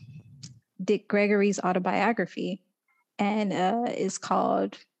Dick Gregory's autobiography, and it's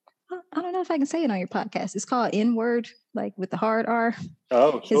called, I don't know if I can say it on your podcast. It's called N-Word, like with the hard R.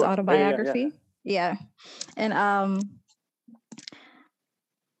 Oh, sure. His autobiography. Yeah. And I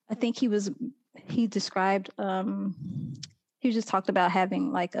think he described, he just talked about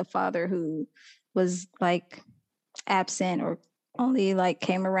having like a father who was like absent or only like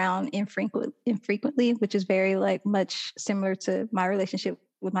came around infrequently, which is very like much similar to my relationship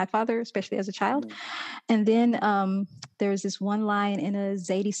with my father, especially as a child. And then there was this one line in a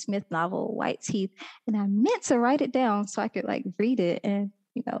Zadie Smith novel, White Teeth, and I meant to write it down so I could like read it and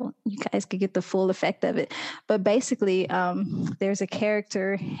you guys could get the full effect of it. But basically, there's a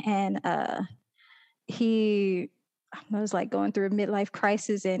character and he was like going through a midlife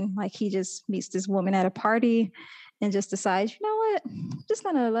crisis, and like he just meets this woman at a party and just decides, you know what, I'm just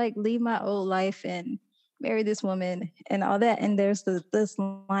gonna like leave my old life and marry this woman and all that. And there's this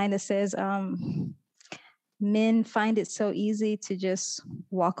line that says, men find it so easy to just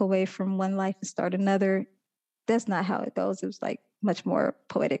walk away from one life and start another. That's not how it goes. It was like much more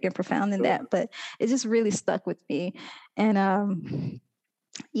poetic and profound than that, but it just really stuck with me. And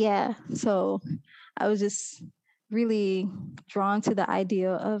yeah, so I was just really drawn to the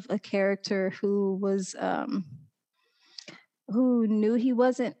idea of a character who was who knew he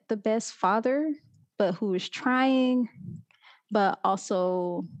wasn't the best father, but who was trying, but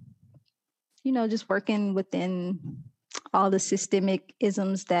also, just working within all the systemic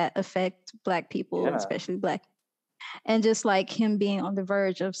isms that affect Black people, especially Black. And just like him being on the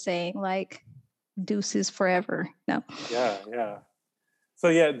verge of saying like deuces forever. No. Yeah. So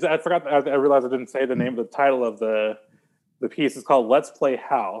yeah, I forgot. I realized I didn't say the name of the title of the piece. It's called "Let's Play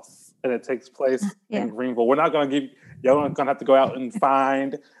House," and it takes place in Greenville. We're not going to give y'all going to have to go out and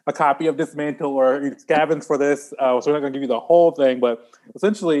find a copy of Dismantle or scavenge for this. So we're not going to give you the whole thing, but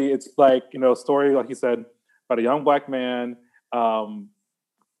essentially, it's like a story, like you said, about a young Black man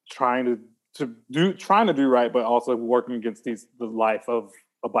trying to do right, but also working against the life of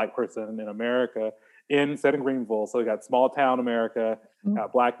a Black person in America. Set in Greenville. So you got small town America, you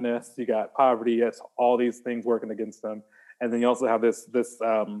got Blackness, you got poverty, it's all these things working against them. And then you also have this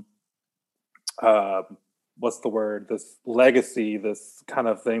what's the word? This legacy, this kind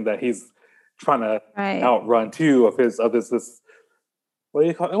of thing that he's trying to outrun too of this what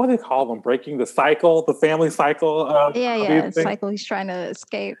do they call them? Breaking the cycle, the family cycle. Cycle he's trying to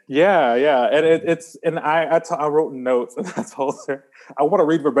escape. Yeah. And I wrote notes and I told her, I want to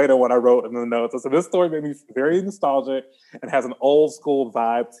read verbatim what I wrote in the notes. I said, this story made me very nostalgic and has an old school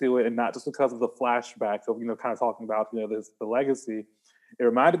vibe to it, and not just because of the flashbacks of, kind of talking about, the legacy. It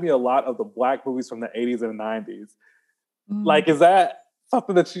reminded me a lot of the Black movies from the 80s and 90s. Like, is that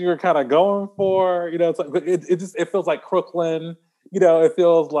something that you're kind of going for? It's like, it feels like Crooklyn. It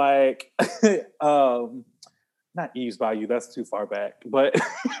feels like not Eve's Bayou, that's too far back, but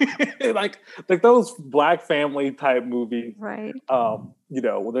like those Black family type movies, right?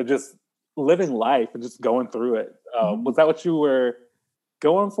 Where they're just living life and just going through it. Was that what you were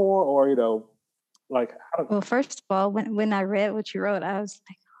going for, or like? Well, first of all, when I read what you wrote, I was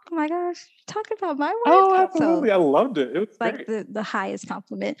like, oh my gosh, you're talking about my work. Oh, absolutely, I loved it. It was like the highest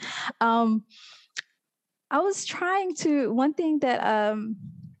compliment. I was trying to, one thing that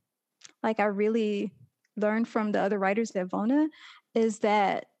I really learned from the other writers at Vona is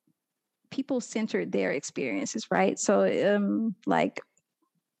that people centered their experiences, right? So if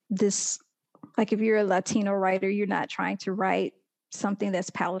you're a Latino writer, you're not trying to write something that's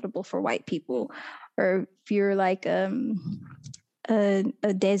palatable for white people. Or if you're like a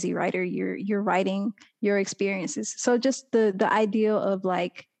Desi writer, you're writing your experiences. So just the idea of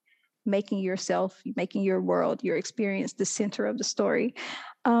like making your world, your experience, the center of the story.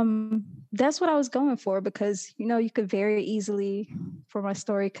 That's what I was going for, because, you could very easily, for my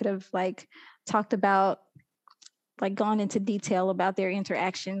story, could have like talked about, like gone into detail about their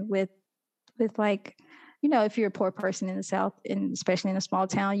interaction with like if you're a poor person in the South, and especially in a small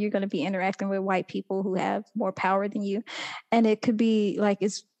town, you're going to be interacting with white people who have more power than you. And it could be like,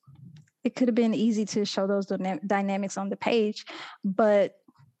 it could have been easy to show those dynamics on the page, but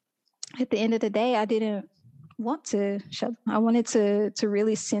at the end of the day, I didn't want to show. I wanted to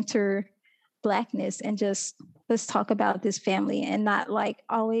really center Blackness and just let's talk about this family, and not like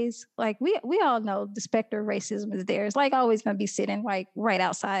always like we all know the specter of racism is there. It's like always going to be sitting like right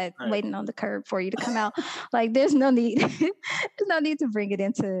outside waiting on the curb for you to come out. Like there's no need there's no need to bring it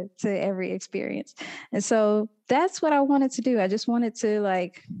into every experience. And so that's what I wanted to do. I just wanted to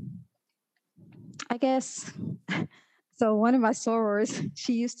like, I guess. So one of my sorors,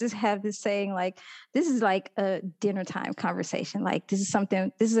 she used to have this saying like, this is like a dinner time conversation. Like this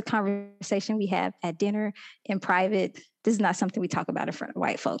is a conversation we have at dinner in private. This is not something we talk about in front of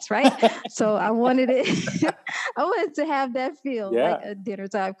white folks, right? So I wanted to have that feel like a dinner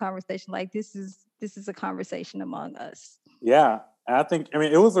time conversation. Like this is a conversation among us. Yeah. I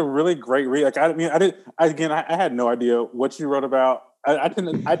mean, it was a really great read. Like, I had no idea what you wrote about. I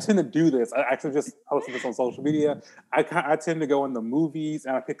tend to do this. I actually just posted this on social media. I tend to go in the movies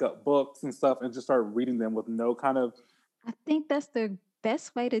and I pick up books and stuff and just start reading them with no kind of. I think that's the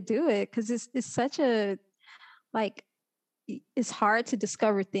best way to do it, because it's such a like. It's hard to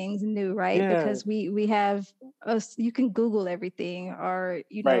discover things new, right? Yeah. Because we have you can Google everything, or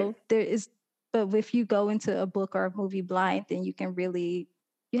there is. But if you go into a book or a movie blind, then you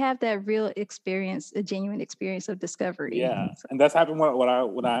have that real experience, a genuine experience of discovery. Yeah, so. And that's happened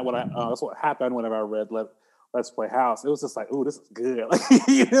that's what happened whenever I read Let's Play House. It was just like, oh, this is good.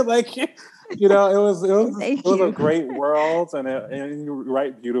 It was a great world, and you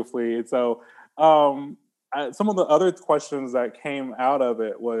write beautifully. And so, some of the other questions that came out of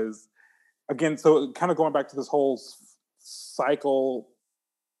it was, again, so kind of going back to this whole cycle,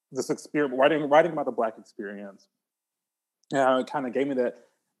 this experience, writing about the Black experience. Yeah, it kind of gave me that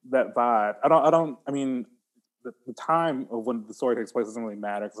vibe. I mean, the time of when the story takes place doesn't really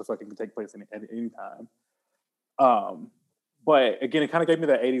matter, because I feel like it can take place at any time. But again, it kind of gave me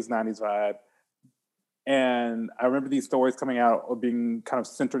that 80s, 90s vibe. And I remember these stories coming out of being kind of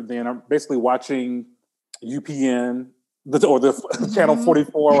centered then. I'm basically watching UPN, the Channel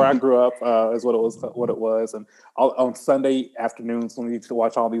 44 where I grew up, is what it was. And on Sunday afternoons when we used to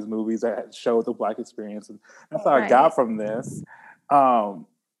watch all these movies that showed the Black experience. And that's what I got from this.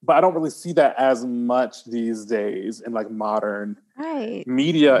 But I don't really see that as much these days in like modern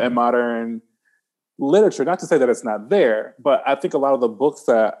media and modern literature. Not to say that it's not there, but I think a lot of the books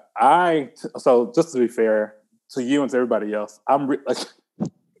that so just to be fair to you and to everybody else,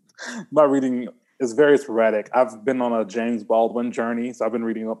 my reading is very sporadic. I've been on a James Baldwin journey, so I've been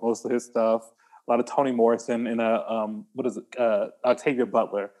reading most of his stuff. A lot of Toni Morrison and Octavia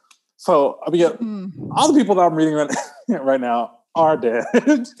Butler. So I mean, all the people that I'm reading right now are dead.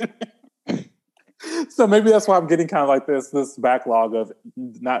 So maybe that's why I'm getting kind of like this backlog of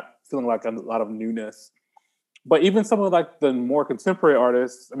not feeling like a lot of newness. But even some of like the more contemporary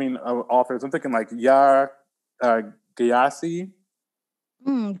artists, authors, I'm thinking like Yaa Gyasi.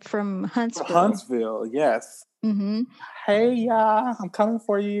 From Huntsville. Huntsville, yes. Mm-hmm. Hey, Yaa, I'm coming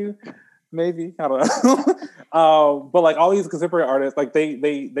for you. Maybe, I don't know. But like all these contemporary artists, like they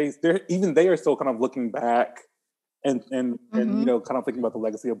are still kind of looking back and kind of thinking about the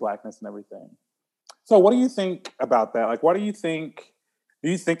legacy of Blackness and everything. So what do you think about that? Like, do you think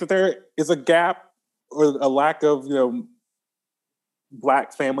that there is a gap or a lack of,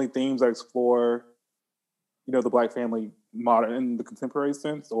 Black family themes that explore, the Black family modern in the contemporary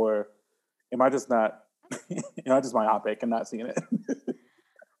sense, or am I just not, myopic and not seeing it?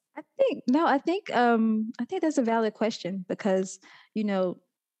 I think that's a valid question, because,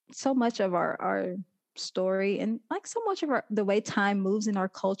 so much of our story and like so much of the way time moves in our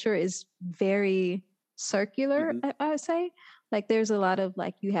culture is very circular. I would say, like there's a lot of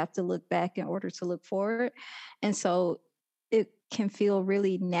like you have to look back in order to look forward, and so it can feel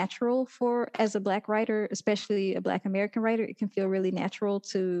really natural as a Black writer, especially a Black American writer, it can feel really natural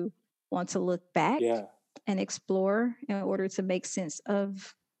to want to look back and explore in order to make sense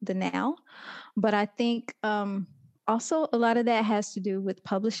of the now. But I think also a lot of that has to do with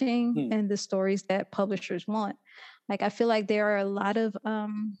publishing and the stories that publishers want. Like I feel like there are a lot of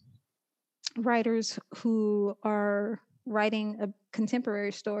writers who are writing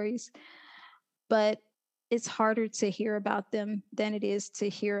contemporary stories, but it's harder to hear about them than it is to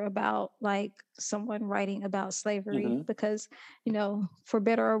hear about like someone writing about slavery, because, for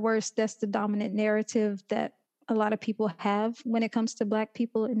better or worse, that's the dominant narrative that a lot of people have when it comes to Black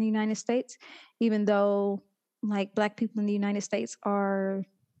people in the United States, even though like Black people in the United States are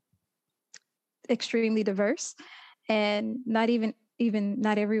extremely diverse, and not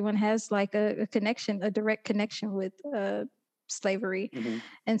everyone has like a direct connection with slavery. Mm-hmm.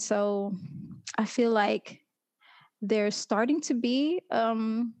 And so I feel like there's starting to be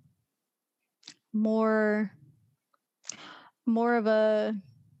more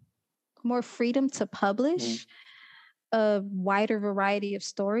freedom to publish a wider variety of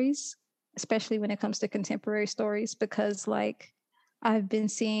stories, especially when it comes to contemporary stories, because like I've been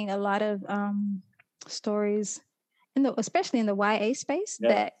seeing a lot of stories especially in the YA space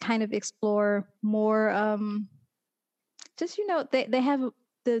that kind of explore more just, they have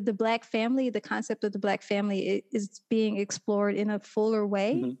the Black family, the concept of the Black family is being explored in a fuller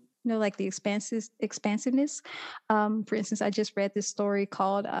way. Like the expansiveness. For instance, I just read this story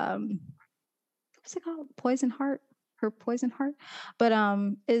called what's it called? Poison Heart. Her Poison Heart. But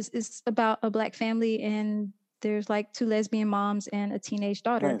it's about a Black family, and there's like 2 lesbian moms and a teenage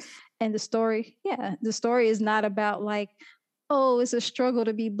daughter. Nice. And the story is not about like, oh, it's a struggle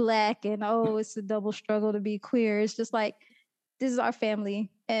to be Black, and oh, it's a double struggle to be queer. It's just like, this is our family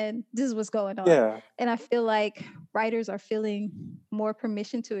and this is what's going on. Yeah. And I feel like writers are feeling more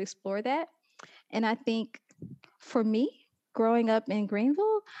permission to explore that. And I think for me, growing up in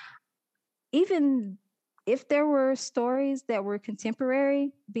Greenville, even if there were stories that were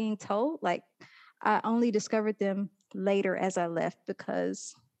contemporary being told, like I only discovered them later as I left,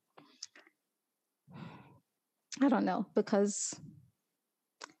 because I don't know, because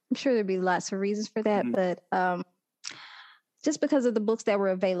I'm sure there'd be lots of reasons for that, but just because of the books that were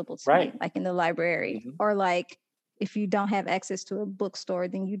available to me, like in the library, or like if you don't have access to a bookstore,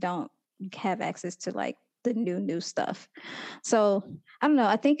 then you don't have access to like the new stuff. So I don't know.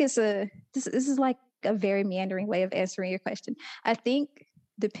 I think this is like a very meandering way of answering your question. I think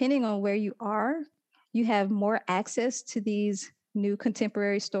depending on where you are, you have more access to these new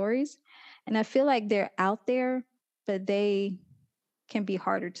contemporary stories. And I feel like they're out there, but they can be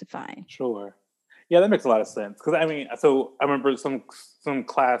harder to find. Sure. Yeah, that makes a lot of sense. Because I mean, so I remember some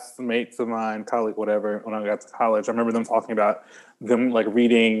classmates of mine, colleague, whatever, when I got to college, I remember them talking about them like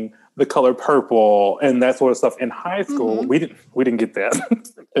reading The Color Purple and that sort of stuff in high school. We didn't get that.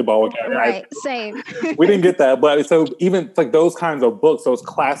 Right, same. We didn't get that, but so even like those kinds of books, those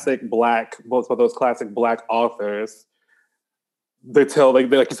classic Black books by those classic Black authors, they tell,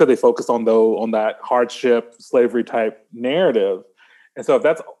 like you said, they focus on that hardship, slavery type narrative. And so if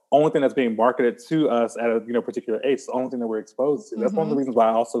that's the only thing that's being marketed to us at a particular age, it's the only thing that we're exposed to. That's one of the reasons why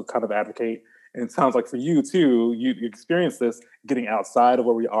I also kind of advocate, and it sounds like for you too, you experience this getting outside of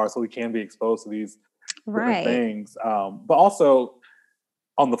where we are so we can be exposed to these different things. But also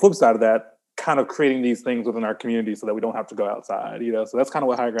on the flip side of that, kind of creating these things within our community so that we don't have to go outside, So that's kind of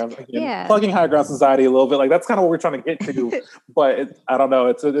what Higher Ground, plugging Higher Ground Society a little bit, like that's kind of what we're trying to get to. But I don't know,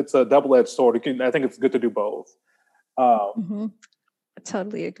 it's a double-edged sword. I think it's good to do both. I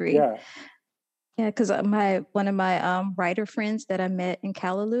totally agree. Yeah, because one of my writer friends that I met in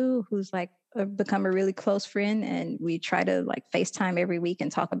Callaloo, who's like become a really close friend, and we try to like FaceTime every week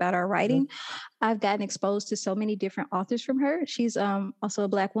and talk about our writing. I've gotten exposed to so many different authors from her. She's also a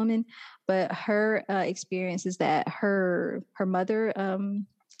Black woman, but her experience is that her mother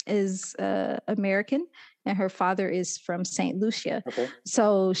is American, and her father is from St. Lucia. Okay.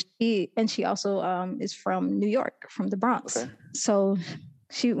 So she also is from New York, from the Bronx. Okay. So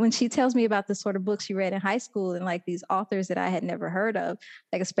when she tells me about the sort of books she read in high school and like these authors that I had never heard of,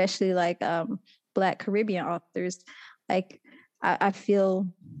 like especially like Black Caribbean authors, like I feel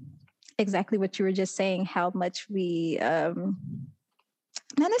exactly what you were just saying, how much we not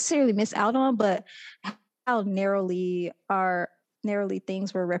necessarily miss out on, but how narrowly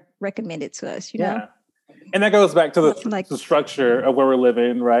things were recommended to us, you know? And that goes back to the structure of where we're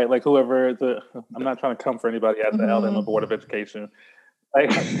living, right? Like I'm not trying to come for anybody at the Alabama Board of Education. Like,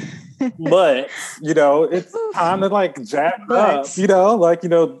 but, it's time to like jack up,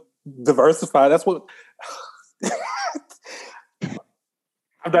 diversify. That's what...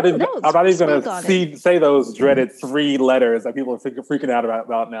 I'm not even going to say those dreaded 3 letters that people are freaking out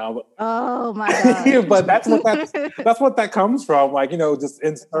about now. But, oh my God. But that's what that comes from. Like, just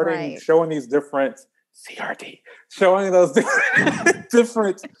inserting, showing these different CRT, showing those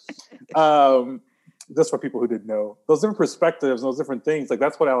different, just for people who didn't know, those different perspectives, those different things. Like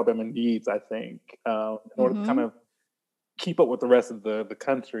that's what Alabama needs, I think, in order to kind of keep up with the rest of the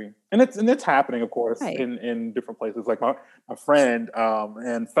country. And it's happening, of course, in different places. Like my friend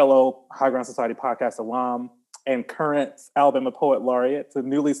and fellow High Ground Society podcast alum and current Alabama Poet Laureate, the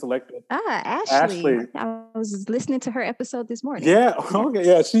newly selected. Ashley. I was listening to her episode this morning. Yeah. Okay.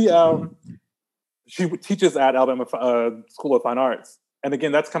 Yeah. She teaches at Alabama School of Fine Arts. and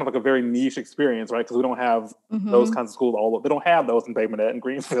again, that's kind of like a very niche experience, right? Because we don't have those Mm-hmm. kinds of schools. They don't have those in Bay Minette and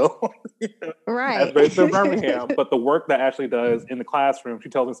Greenville, as Right. based in Birmingham. But the work that Ashley does in the classroom, she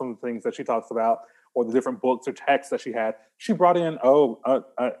tells me some of the things that she talks about, or the different books or texts that she had. She brought in. I'm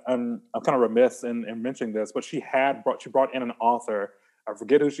kind of remiss in mentioning this, but she brought in an author. I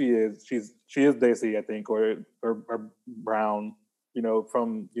forget who she is. She is Desi, I think, or Brown.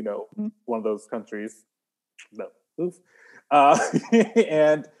 From one of those countries. No. Oof.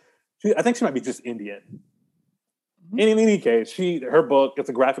 And I think she might be just Indian. In any case, her book, it's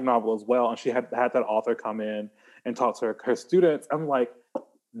a graphic novel as well, and she had that author come in and talk to her students. I'm like,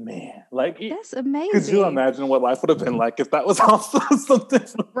 man, like That's amazing. Could you imagine what life would have been like if that was also something?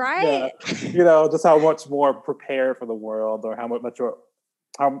 Right. Yeah. Just how much more prepared for the world, or how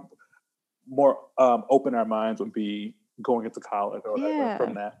more open our minds would be going into college or whatever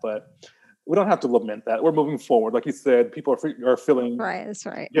from that. But we don't have to lament that. We're moving forward. Like you said, people are feeling right. That's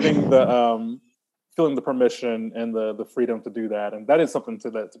right. Getting the feeling the permission and the freedom to do that, and that is something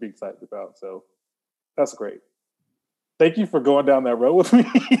to be excited about. So that's great. Thank you for going down that road with me.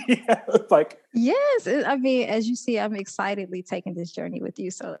 It's like, yes, I mean, as you see, I'm excitedly taking this journey with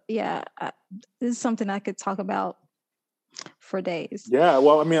you. So yeah, this is something I could talk about for days. Yeah,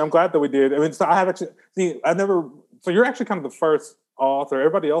 well, I mean, I'm glad that we did. I mean, so I have actually so you're actually kind of the first author.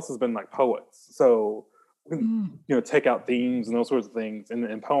 Everybody else has been like poets. So take out themes and those sorts of things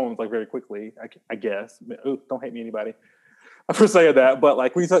in poems like very quickly. I guess. Ooh, don't hate me, anybody, for saying that. But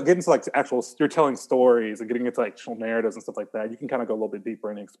like when you get into like you're telling stories and getting into like actual narratives and stuff like that, you can kind of go a little bit deeper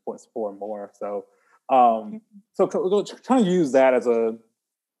and explore more. So, so trying to use that as a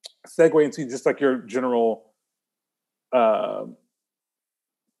segue into just like your general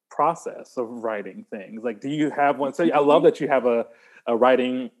process of writing things. Like, do you have one? So I love that you have a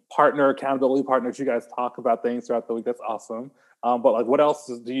writing partner, accountability partner, that you guys talk about things throughout the week. That's awesome. But like, what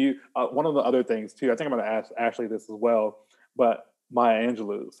else do you, one of the other things too, I think I'm going to ask Ashley this as well, but Maya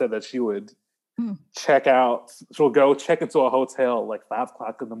Angelou said that she would she'll go check into a hotel like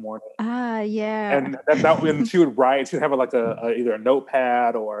 5:00 in the morning. Yeah. And when she would write, she'd have like either a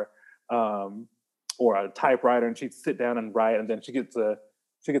notepad or a typewriter, and she'd sit down and write, and then she gets a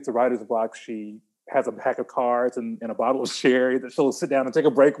writer's block. She has a pack of cards and a bottle of sherry that she'll sit down and take a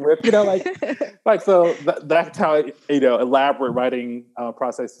break with, so that's how elaborate writing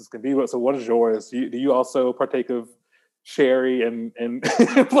processes can be. So what is yours? Do you also partake of sherry and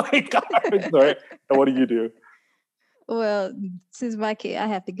play cards, or what do you do? Well, since my kid, I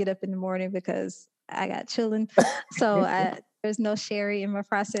have to get up in the morning because I got children, so there's no sherry in my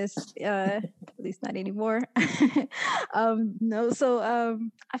process, at least not anymore. No, so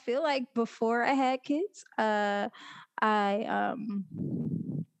I feel like before I had kids, I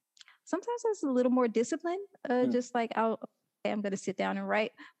sometimes I was a little more disciplined. Just like I'm going to sit down and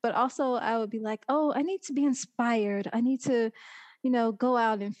write, but also I would be like, oh, I need to be inspired. I need to, go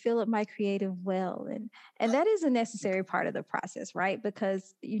out and fill up my creative well. And that is a necessary part of the process, right?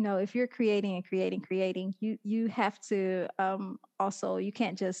 Because, if you're creating, you have to also, you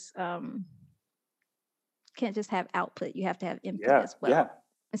can't just have output. You have to have input as well. Yeah.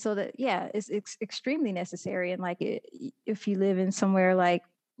 And so it's extremely necessary. And like if you live in somewhere like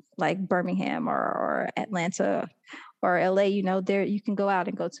Birmingham or Atlanta or LA, there you can go out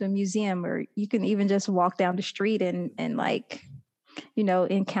and go to a museum, or you can even just walk down the street and like,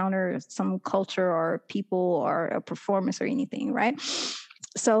 encounter some culture or people or a performance or anything, right?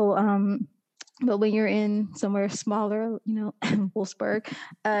 So but when you're in somewhere smaller, Wolfsburg,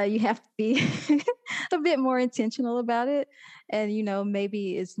 you have to be a bit more intentional about it. And,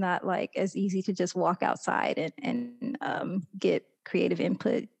 maybe it's not like as easy to just walk outside and get creative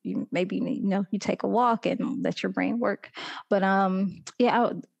input. You take a walk and let your brain work. But I'm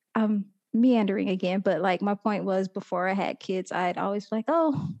meandering again, but like my point was, before I had kids, I'd always like,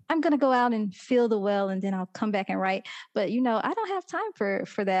 oh, I'm gonna go out and fill the well and then I'll come back and write. But I don't have time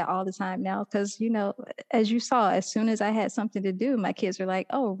for that all the time now, because as you saw, as soon as I had something to do, my kids are like,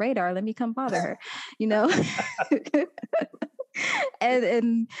 oh, Radar, let me come bother her.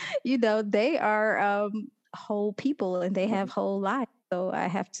 and they are whole people and they have whole lives. So I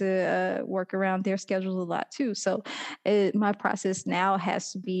have to work around their schedules a lot too. So my process now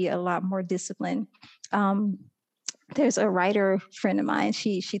has to be a lot more disciplined. There's a writer friend of mine.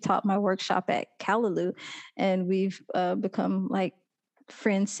 She taught my workshop at Callaloo, and we've become like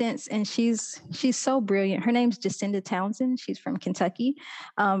friends since. And she's so brilliant. Her name's Jacinda Townsend. She's from Kentucky.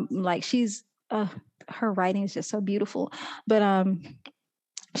 Her writing is just so beautiful. But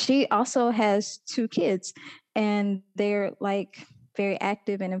she also has 2 kids, and they're like very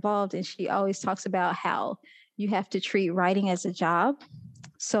active and involved. And she always talks about how, you have to treat writing as a job.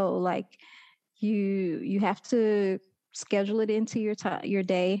 So like you have to schedule it into your time, your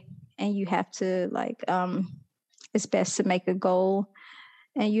day, and you have to like it's best to make a goal,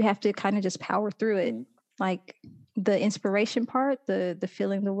 and you have to kind of just power through it. Like the inspiration part, the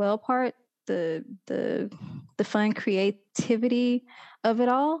feeling the well part, the fun creativity of it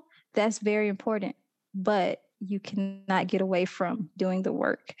all, that's very important. But you cannot get away from doing the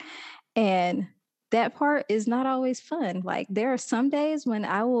work. And that part is not always fun. Like there are some days when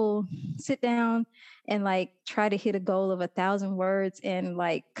I will sit down and like try to hit a goal of 1,000 words and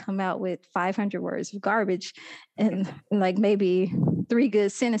like come out with 500 words of garbage and like maybe 3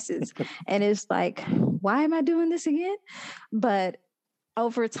 good sentences. And it's like, why am I doing this again? But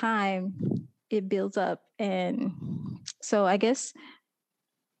over time, it builds up. And so I guess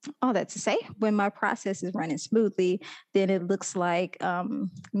all that to say, when my process is running smoothly, then it looks like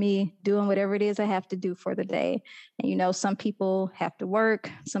me doing whatever it is I have to do for the day. And, you know, some people have to work.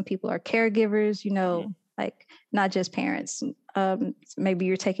 Some people are caregivers, you know, like not just parents. Maybe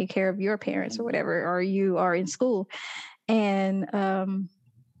you're taking care of your parents or whatever, or you are in school. And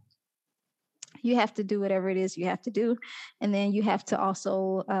you have to do whatever it is you have to do. And then you have to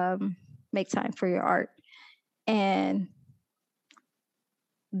also make time for your art. And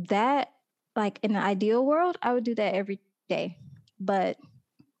that, like in the ideal world, I would do that every day. But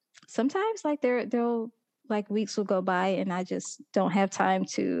sometimes like there'll like weeks will go by and I just don't have time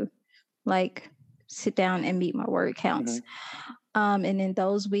to like sit down and meet my word counts. And in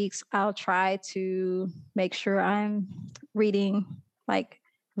those weeks, I'll try to make sure I'm reading. Like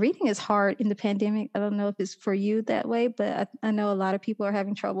reading is hard in the pandemic. I don't know if it's for you that way, but I know a lot of people are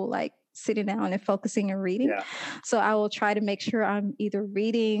having trouble like sitting down and focusing and reading. Yeah. So I will try to make sure I'm either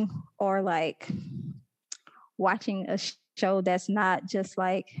reading or like watching a show that's not just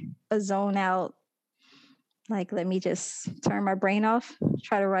like a zone out, like let me just turn my brain off.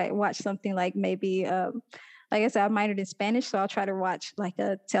 Try to watch something like maybe like I said, I minored in Spanish, so I'll try to watch like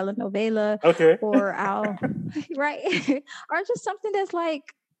a telenovela. Okay. Or I'll right. Or just something that's like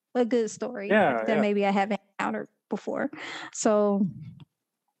a good story that maybe I haven't encountered before. So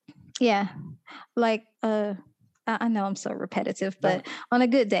yeah, like I know I'm so repetitive, but on a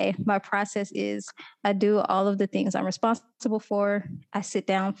good day, my process is I do all of the things I'm responsible for. I sit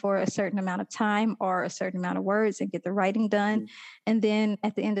down for a certain amount of time or a certain amount of words and get the writing done. And then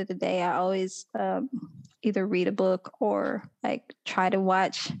at the end of the day, I always either read a book or like try to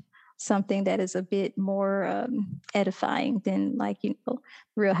watch something that is a bit more edifying than like, you know,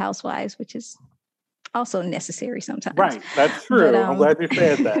 Real Housewives, which is also necessary sometimes. Right, that's true. But, I'm glad you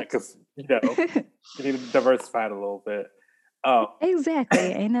said that because, you know, you need to diversify it a little bit. Exactly.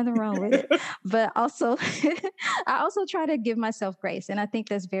 Ain't nothing wrong with it. But also, I also try to give myself grace. And I think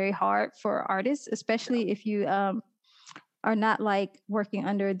that's very hard for artists, especially if you are not like working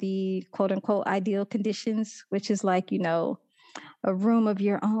under the quote unquote ideal conditions, which is like, you know, a room of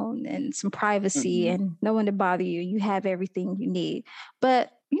your own and some privacy and no one to bother you. You have everything you need.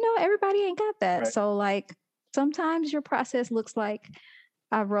 But, you know, everybody ain't got that. Right. So like sometimes your process looks like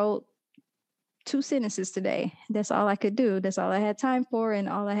I wrote 2 sentences today. That's all I could do. That's all I had time for and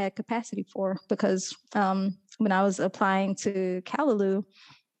all I had capacity for. Because when I was applying to Callaloo,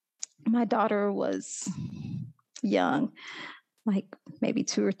 my daughter was young, like maybe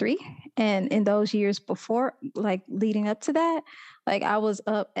 2 or 3. And in those years before, like leading up to that, like I was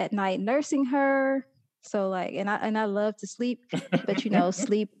up at night nursing her. So like, and I love to sleep, but you know,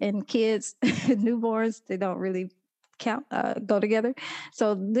 sleep and kids, newborns, they don't really go together.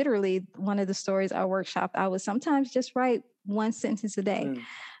 So literally one of the stories I workshopped, I would sometimes just write 1 sentence a day,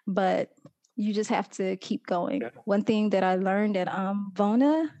 but you just have to keep going. Yeah. One thing that I learned at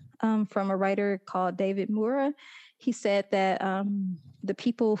Vona from a writer called David Mura, he said that the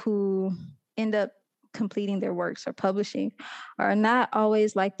people who end up completing their works or publishing are not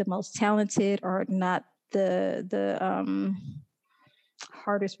always like the most talented or not the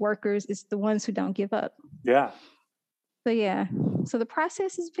hardest workers. It's the ones who don't give up. Yeah. So yeah, so the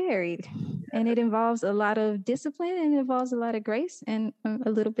process is varied and it involves a lot of discipline and it involves a lot of grace and a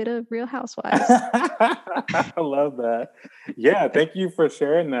little bit of Real Housewives. I love that. Yeah, thank you for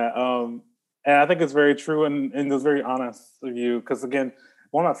sharing that. And I think it's very true and it was very honest of you because again,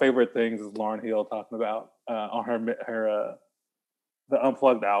 one of my favorite things is Lauryn Hill talking about on her the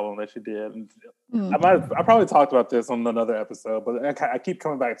Unplugged album that she did. And I probably talked about this on another episode, but I keep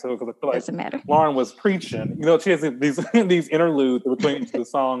coming back to it because I feel like Lauryn was preaching. You know, she has these interludes between the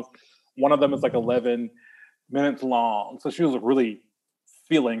songs. One of them is like 11 minutes long. So she was really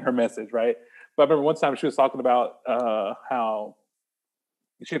feeling her message, right? But I remember one time she was talking about how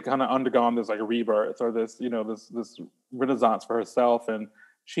she had kind of undergone this like rebirth or this, this renaissance for herself. And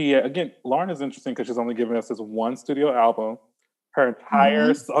she, again, Lauren is interesting because she's only given us this one studio album, her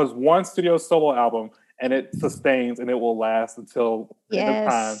entire one studio solo album, and it sustains and it will last until the end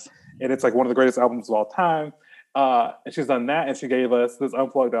of time. And it's like one of the greatest albums of all time. And she's done that, and she gave us this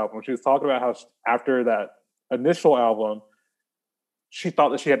Unplugged album. She was talking about how after that initial album, she thought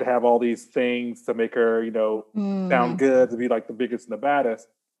that she had to have all these things to make her, sound good, to be like the biggest and the baddest.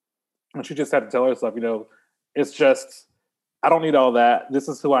 And she just had to tell herself, it's just, I don't need all that. This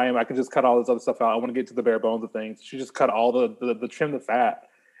is who I am. I can just cut all this other stuff out. I want to get to the bare bones of things. She just cut all the trim, the fat,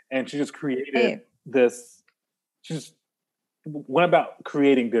 and she just created this. She just went about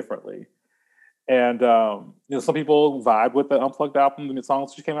creating differently. And, some people vibe with the Unplugged album and the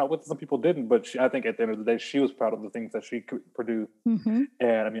songs she came out with. Some people didn't. But I think at the end of the day, she was proud of the things that she produced. And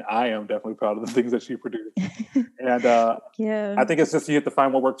I mean, I am definitely proud of the things that she produced. And I think it's just you have to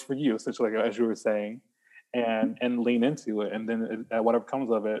find what works for you, essentially, as you were saying, and lean into it. And then whatever comes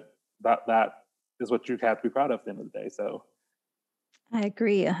of it, that is what you have to be proud of at the end of the day. So I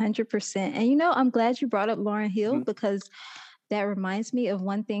agree 100%. And, I'm glad you brought up Lauryn Hill because that reminds me of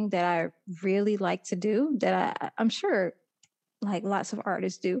one thing that I really like to do that I'm sure like lots of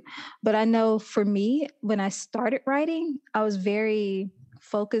artists do. But I know for me, when I started writing, I was very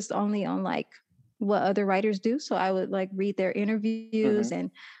focused only on like what other writers do. So I would like read their interviews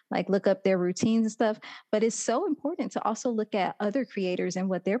and like look up their routines and stuff. But it's so important to also look at other creators and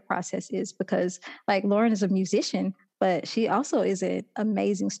what their process is, because like Lauren is a musician, but she also is an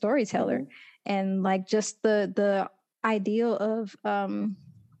amazing storyteller. And like just the ideal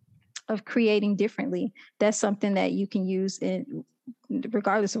of creating differently, that's something that you can use in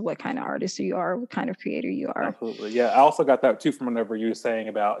regardless of what kind of artist you are, what kind of creator you are. Absolutely. Yeah, I also got that too from whenever you were saying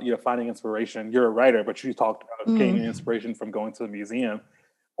about finding inspiration. You're a writer, but you talked about gaining inspiration from going to the museum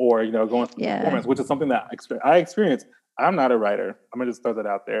or going to the performance, which is something that I experienced. I'm not a writer. I'm gonna just throw that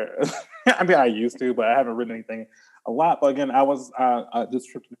out there. I mean, I used to, but I haven't written anything a lot. But again, I was this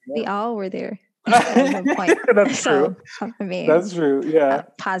trip to New York. We all were there. At one point. That's true. I mean, that's true. Yeah.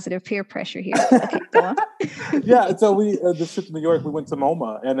 Positive peer pressure here. Okay, go on. Yeah. So we this trip to New York, we went to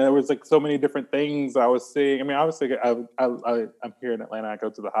MoMA, and there was like so many different things I was seeing. I mean, obviously, I'm here in Atlanta. I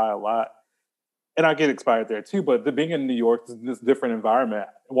go to the High a lot, and I get inspired there too. But being in New York, this different environment,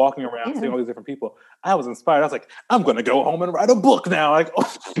 walking around, seeing all these different people, I was inspired. I was like, I'm going to go home and write a book now. Like.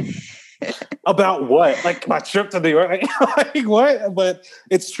 Oh. About what? Like my trip to New York? Like what? But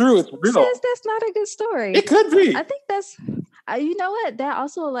it's true. It's real. Says that's not a good story. It could be. I think that's. You know what? That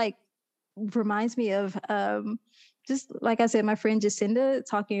also like reminds me of just like I said, my friend Jacinda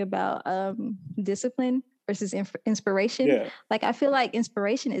talking about discipline versus inspiration. Yeah. Like I feel like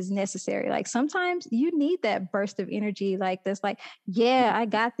inspiration is necessary. Like sometimes you need that burst of energy. Like that's like, yeah, I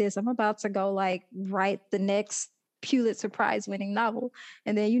got this. I'm about to go like write the next Pulitzer Prize winning novel.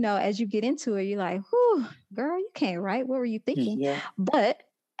 And then, as you get into it, you're like, whew, girl, you can't write. What were you thinking? Yeah. But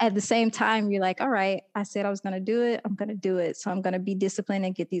at the same time, you're like, all right, I said I was going to do it. I'm going to do it. So I'm going to be disciplined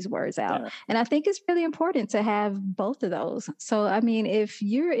and get these words out. Yeah. And I think it's really important to have both of those. So, I mean, if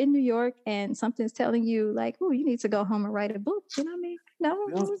you're in New York and something's telling you like, oh, you need to go home and write a book, you know what I mean? No,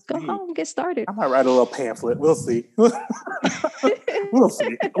 go home, get started. I might write a little pamphlet. We'll see. We'll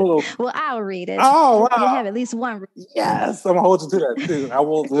see. Well, I'll read it. Oh, wow. You have at least one. Yes, I'm going to hold you to that too. I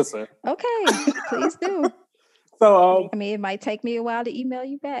will listen. Okay, please do. So, I mean, it might take me a while to email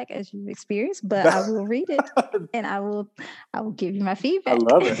you back as you've experienced, but I will read it and I will give you my feedback. I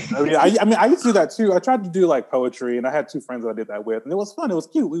love it. I mean, I used to do that too. I tried to do like poetry, and I had 2 friends that I did that with, and it was fun. It was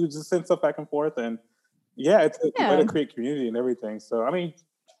cute. We would just send stuff back and forth, and it's a way to create community and everything. So, I mean,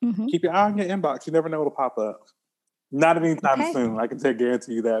 keep your eye on your inbox. You never know what'll pop up. Not anytime soon. I can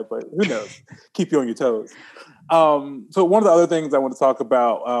guarantee you that, but who knows? Keep you on your toes. So one of the other things I want to talk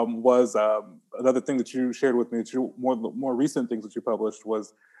about was another thing that you shared with me. More recent things that you published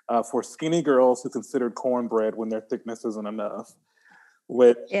was for skinny girls who considered cornbread when their thickness isn't enough.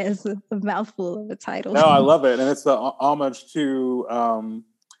 It's a mouthful of a title. No, I love it, and it's the homage to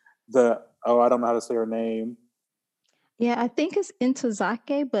I don't know how to say her name. Yeah, I think it's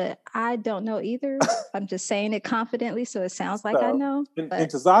Ntozake, but I don't know either. I'm just saying it confidently, so it sounds like I know.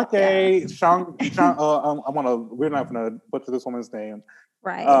 Ntozake, we're not going to butcher this woman's name.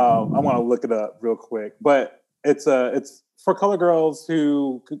 Right. I want to look it up real quick, but it's for color girls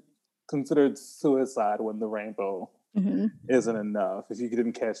who considered suicide when the rainbow isn't enough. If you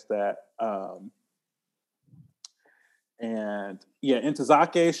didn't catch that, and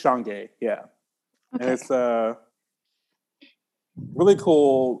Ntozake Shange, okay. And it's really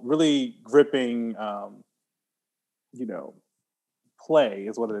cool, really gripping, play,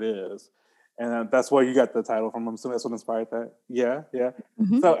 is what it is. And that's where you got the title from. I'm assuming that's what inspired that. Yeah.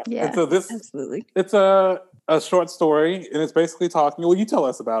 Mm-hmm. So, yeah, and so this, absolutely. it's a short story, and it's basically talking. Well, you tell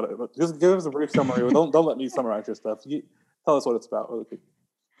us about it. Just give us a brief summary. Don't let me summarize your stuff. Tell us what it's about.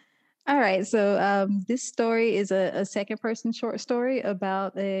 All right. So this story is a second person short story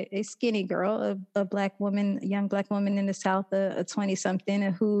about a skinny girl, a black woman, a young black woman in the South, a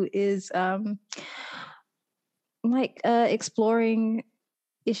 20-something, who is exploring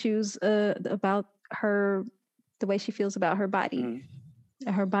issues about the way she feels about her body,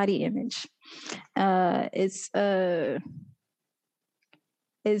 mm-hmm. her body image. It's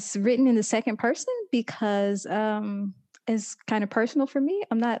written in the second person because it's kind of personal for me.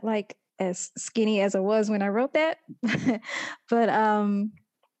 I'm not like as skinny as I was when I wrote that, but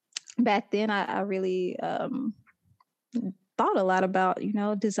back then I really thought a lot about,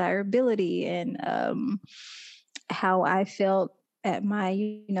 desirability and how I felt at my,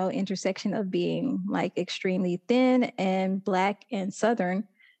 intersection of being like extremely thin and Black and Southern,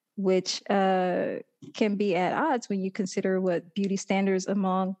 which can be at odds when you consider what beauty standards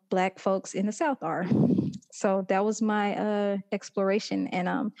among Black folks in the South are. So that was my exploration. And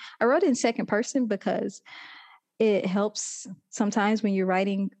I wrote it in second person because it helps sometimes when you're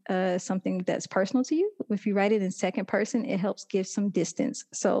writing something that's personal to you. If you write it in second person, it helps give some distance.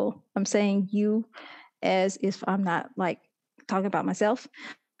 So I'm saying you as if I'm not like talking about myself.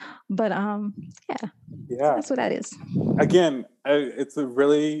 But yeah, that's what that is. Again, it's a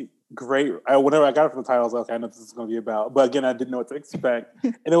really great. Whenever I got it from the title, I was like, okay, I know this is going to be about. But again, I didn't know what to expect,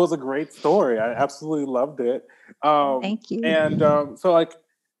 and it was a great story. I absolutely loved it. Thank you. And so, like,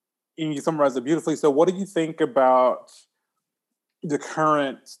 you summarized it beautifully. So, what do you think about the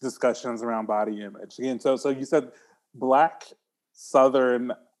current discussions around body image? Again, so you said Black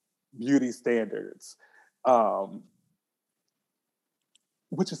Southern beauty standards.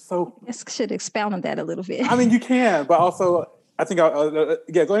 Which is so. I should expound on that a little bit. I mean, you can, but also I think go ahead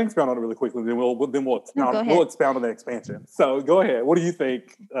and expound on it really quickly. Then we'll expound on the expansion. So go ahead. What do you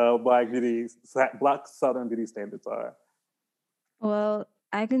think Black Southern beauty standards are? Well,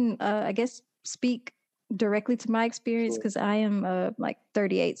 I can I guess speak directly to my experience because I am like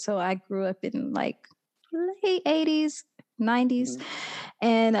 38, so I grew up in like late 80s. 90s. Mm-hmm.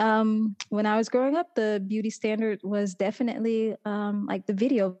 And when I was growing up, the beauty standard was definitely like the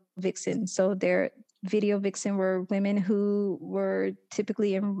video vixen. So their video vixen were women who were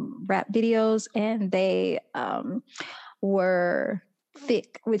typically in rap videos, and they were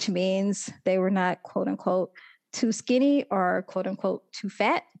thick, which means they were not quote unquote too skinny or quote unquote too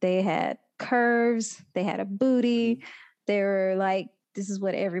fat. They had curves, they had a booty. Mm-hmm. They were like, this is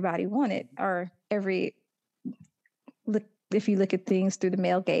what everybody wanted, or if you look at things through the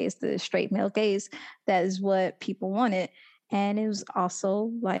male gaze, the straight male gaze, that is what people wanted. And it was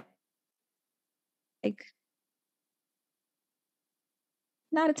also like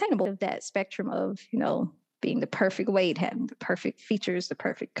not attainable of that spectrum of, being the perfect weight, having the perfect features, the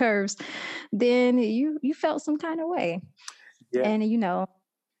perfect curves, then you felt some kind of way. Yeah. And,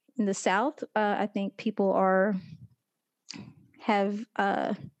 in the South, I think people have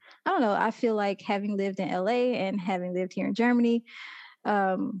I don't know. I feel like having lived in LA and having lived here in Germany,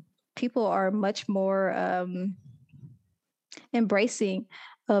 people are much more embracing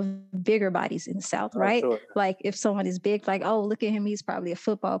of bigger bodies in the South, right? Sure. Like if someone is big, like, oh, look at him, he's probably a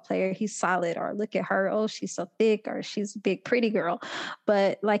football player, he's solid, or look at her, oh, she's so thick, or she's a big, pretty girl.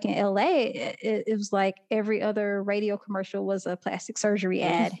 But like in LA, it was like every other radio commercial was a plastic surgery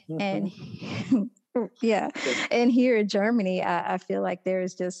ad. And yeah. And here in Germany, I feel like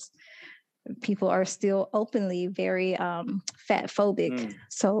there's just people are still openly very fat phobic.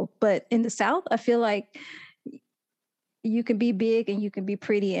 So, but in the South, I feel like you can be big and you can be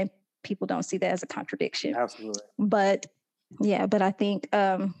pretty, and people don't see that as a contradiction. Absolutely. But I think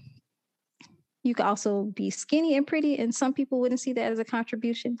you could also be skinny and pretty, and some people wouldn't see that as a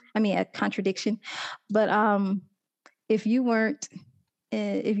contradiction. But if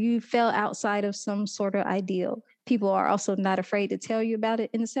you fell outside of some sort of ideal, people are also not afraid to tell you about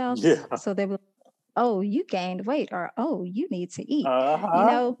it in the South. Yeah. So they will, oh, you gained weight, or oh, you need to eat.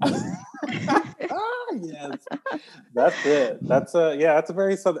 Yes, that's it. That's a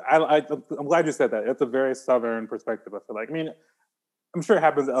very Southern. I'm glad you said that. It's a very Southern perspective. I feel like. I mean, I'm sure it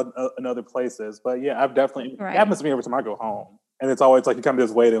happens in other places, but yeah, I've definitely. Right. It happens to me every time I go home, and it's always like you come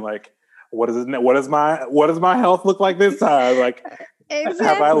just waiting, like, what does my health look like this time? Like, Exactly.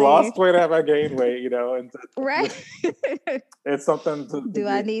 Have I lost weight? Have I gained weight? And Right. it's something Do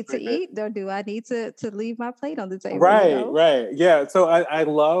I need to eat, or do I need to leave my plate on the table? Right. Yeah. So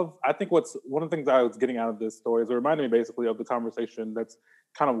I think what's one of the things I was getting out of this story is it reminded me basically of the conversation that's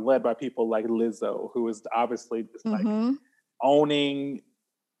kind of led by people like Lizzo, who is obviously just like owning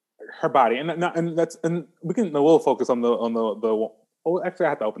her body, and we'll focus on the. Oh, actually, I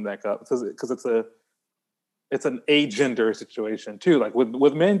have to open that up because it's an agender situation too, like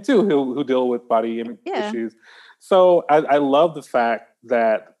with men too who deal with body image issues. So I love the fact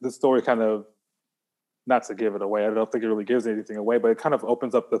that the story kind of, not to give it away, I don't think it really gives anything away, but it kind of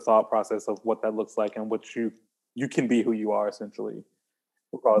opens up the thought process of what that looks like and what you can be who you are essentially,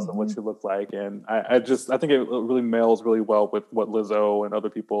 regardless of what you look like. And I think it really melds really well with what Lizzo and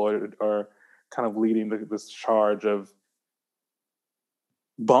other people are kind of leading this charge of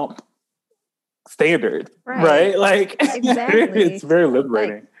bump standard, right? Like, exactly. It's very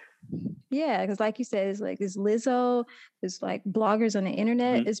liberating. Yeah, because like you said, it's like this Lizzo, it's like bloggers on the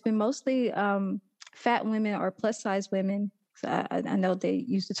internet. It's been mostly fat women or plus size women. So I know they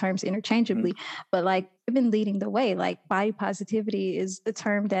use the terms interchangeably, but like they've been leading the way. Like body positivity is the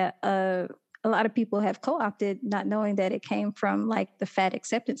term that a lot of people have co-opted, not knowing that it came from like the fat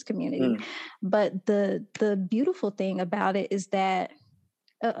acceptance community. But the beautiful thing about it is that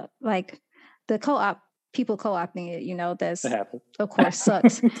like the people co-opting it, that's of course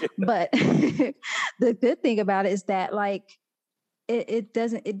sucks. But the good thing about it is that like it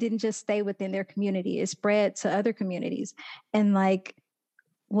didn't just stay within their community. It spread to other communities. And like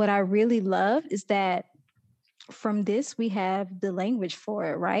what I really love is that from this we have the language for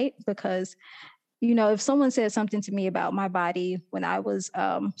it, right? Because if someone said something to me about my body when I was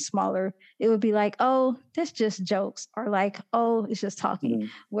smaller, it would be like, oh, that's just jokes, or like, oh, it's just talking.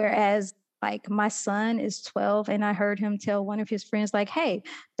 Whereas like my son is 12 and I heard him tell one of his friends like, hey,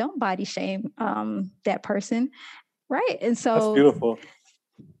 don't body shame that person. Right. And so that's beautiful.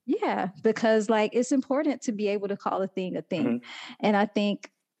 Yeah, because like it's important to be able to call a thing a thing. And I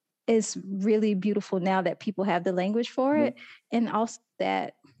think it's really beautiful now that people have the language for it. And also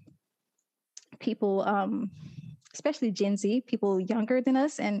that people, especially Gen Z, people younger than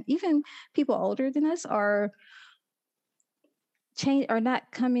us and even people older than us are not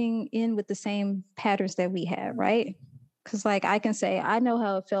coming in with the same patterns that we have, right? Because like I can say, I know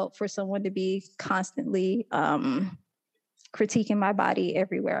how it felt for someone to be constantly critiquing my body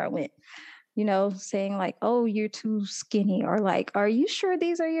everywhere I went, saying like, oh, you're too skinny, or like, are you sure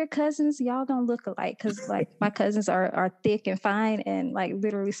these are your cousins? Y'all don't look alike. Because like my cousins are thick and fine, and like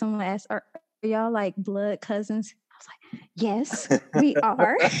literally someone asked, are y'all like blood cousins? I was like, yes, we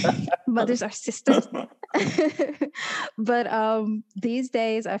are. Mothers are sisters. But these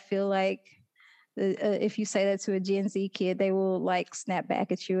days I feel like if you say that to a Gen Z kid, they will like snap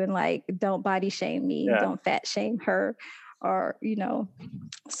back at you and like, don't body shame me, don't fat shame her, or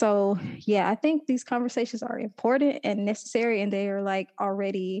so yeah, I think these conversations are important and necessary, and they are like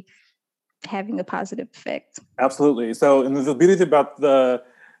already having a positive effect. Absolutely. So, and the beauty about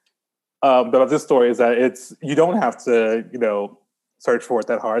about this story is that you don't have to search for it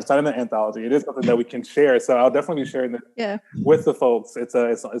that hard. It's not in the anthology. It is something that we can share. So I'll definitely be sharing it with the folks. It's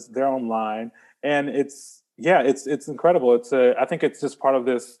they're online, and it's incredible. I think it's just part of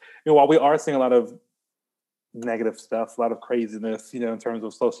this. While we are seeing a lot of negative stuff, a lot of craziness, in terms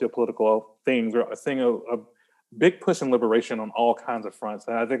of socio-political things, we're seeing a big push in liberation on all kinds of fronts.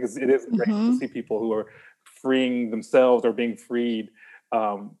 And I think it is great to see people who are freeing themselves or being freed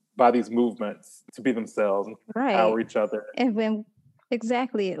by these movements to be themselves and empower each other. And when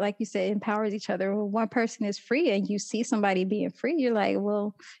exactly, like you said, empowers each other. When one person is free and you see somebody being free, you're like,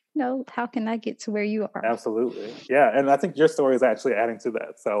 well, how can I get to where you are? Absolutely. Yeah. And I think your story is actually adding to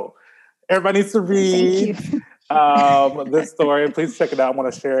that. So everybody needs to read this story. Please check it out. I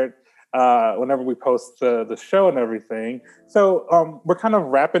want to share it whenever we post the show and everything. So we're kind of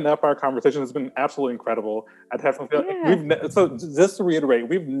wrapping up our conversation. It's been absolutely incredible. I definitely feel so just to reiterate,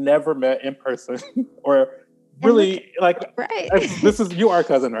 we've never met in person or really this is, you are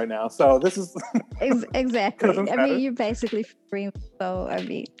cousin right now. So this is exactly. I mean, you're basically free. So I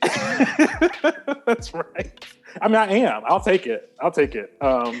mean, that's right. I mean, I am. I'll take it.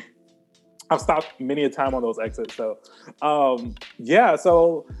 I've stopped many a time on those exits. So,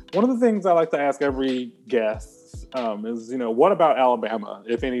 so one of the things I like to ask every guest is, what about Alabama,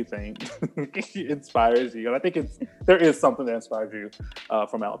 if anything, inspires you? And I think there is something that inspires you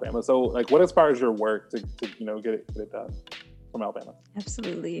from Alabama. So, like, what inspires your work to get it done from Alabama?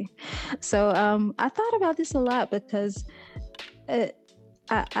 Absolutely. So, I thought about this a lot because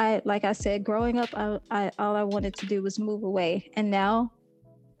I like I said, growing up, I all I wanted to do was move away, and now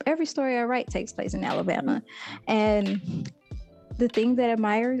every story I write takes place in Alabama, and the thing that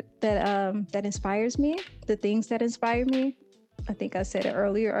inspires me, the things that inspire me, I think I said it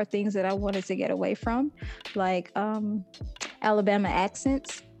earlier, are things that I wanted to get away from, like Alabama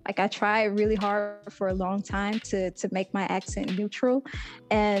accents. Like I tried really hard for a long time to make my accent neutral,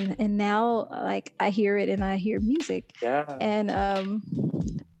 and now like I hear it and I hear music, and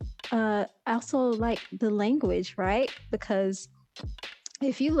I also like the language, right? Because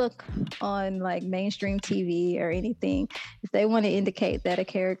if you look on like mainstream TV or anything, if they want to indicate that a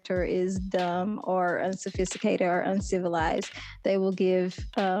character is dumb or unsophisticated or uncivilized, they will give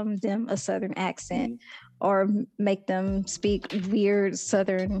them a Southern accent or make them speak weird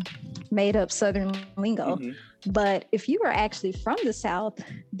Southern, made up Southern lingo. But if you are actually from the South,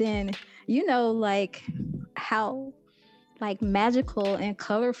 then you know like how like magical and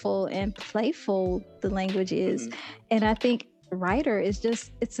colorful and playful the language is. And I think writer is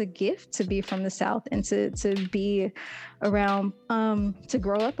just, it's a gift to be from the South and to be around to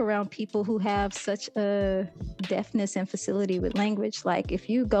grow up around people who have such a deftness and facility with language. Like if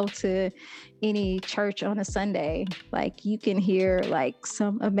you go to any church on a Sunday, like you can hear like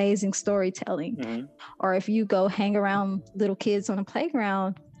some amazing storytelling. Or if you go hang around little kids on a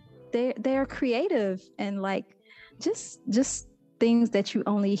playground, they're creative and like just things that you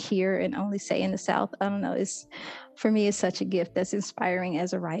only hear and only say in the South. I don't know, it's, for me, it's such a gift that's inspiring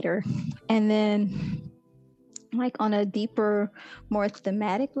as a writer. And then like on a deeper, more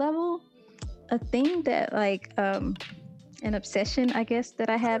thematic level, a thing that like an obsession, I guess, that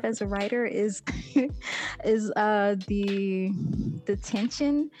I have as a writer is the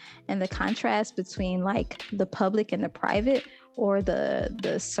tension and the contrast between like the public and the private, or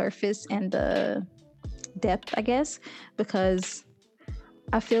the surface and the depth, I guess, because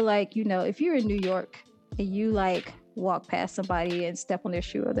I feel like, you know, if you're in New York and you like walk past somebody and step on their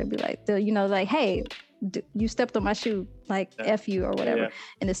shoe, or they'll be like, you know, like, hey, you stepped on my shoe, like F you or whatever.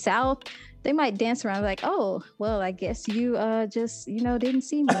 In the South, they might dance around like, oh, well, I guess you just, you know, didn't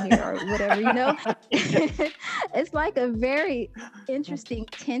see me here or whatever, you know. It's like a very interesting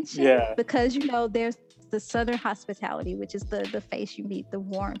tension because, you know, there's the Southern hospitality, which is the face you meet, the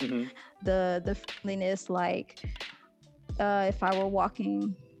warmth, the friendliness. Like if I were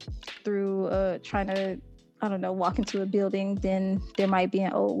walking through trying to, I don't know, walk into a building, then there might be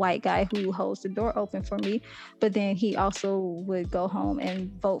an old white guy who holds the door open for me, but then he also would go home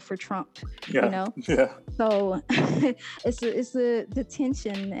and vote for Trump, you know? So it's the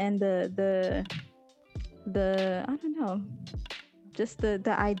tension and the I don't know, just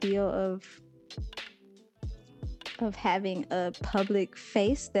the ideal of having a public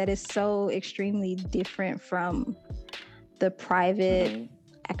face that is so extremely different from the private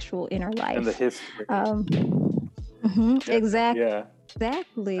actual inner life and the history.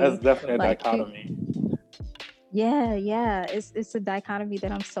 Exactly. That's definitely a dichotomy. It's a dichotomy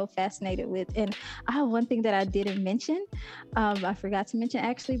that I'm so fascinated with. And I have one thing that I didn't mention, I forgot to mention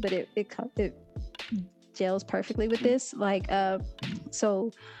actually, but it gels perfectly with this. Like I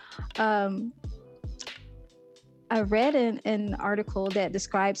read an article that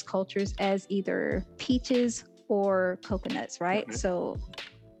describes cultures as either peaches or coconuts, right? So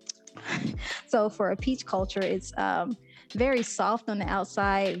for a peach culture, it's very soft on the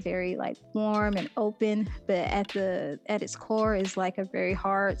outside, very like warm and open, but at its core is like a very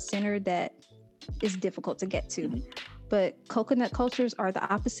hard center that is difficult to get to. But coconut cultures are the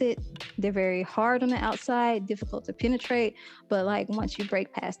opposite. They're very hard on the outside, difficult to penetrate, but like once you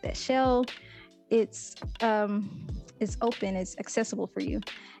break past that shell, it's open, it's accessible for you.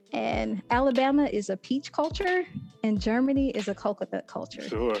 And Alabama is a peach culture and Germany is a coconut culture.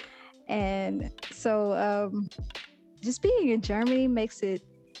 Sure. And so just being in Germany makes it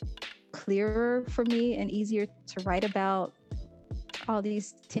clearer for me and easier to write about all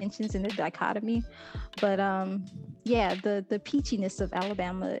these tensions and the dichotomy. But the peachiness of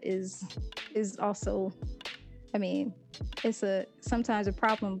Alabama is also, I mean, it's sometimes a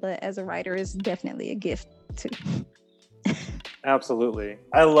problem, but as a writer, it's definitely a gift too. Absolutely.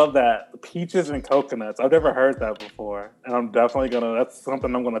 I love that. Peaches and coconuts. I've never heard that before. And I'm definitely that's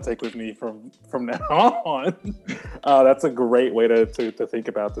something I'm gonna take with me from now on. That's a great way to think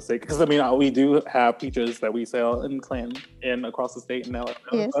about the state. Because I mean, we do have peaches that we sell in Clinton and across the state now.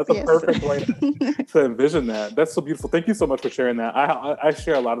 That's a perfect way to envision that. That's so beautiful. Thank you so much for sharing that. I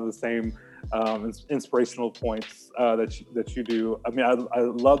share a lot of the same inspirational points that you do. I mean, I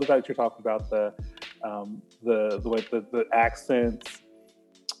love the fact that you're talking about the way the accents,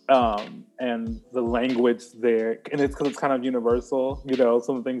 and the language there, and it's because it's kind of universal,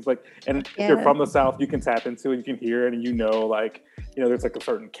 some things like, and if you're from the South, you can tap into it, you can hear it, and like, there's like a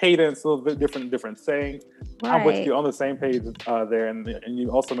certain cadence, a little bit different saying. Right. I'm with you on the same page there, and you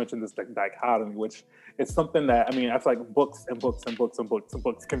also mentioned this dichotomy, which is something that, I feel like books and books and books and books and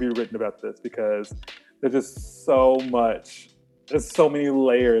books can be written about this, because there's just there's so many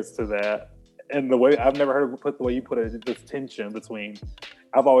layers to that. And the way I've never heard the way you put it, this tension between.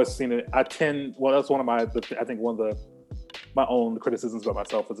 I've always seen it. That's one of my own criticisms about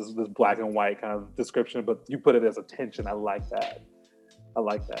myself is this black and white kind of description. But you put it as a tension. I like that.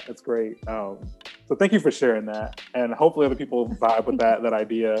 It's great. So thank you for sharing that, and hopefully other people vibe with that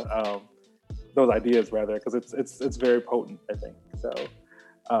idea, those ideas rather, because it's very potent, I think. So.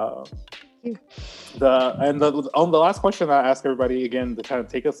 On the last question I ask everybody again to kind of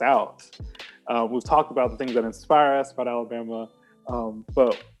take us out. We've talked about the things that inspire us about Alabama,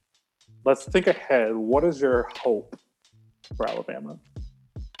 but let's think ahead. What is your hope for Alabama?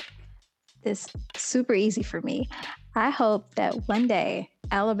 It's super easy for me. I hope that one day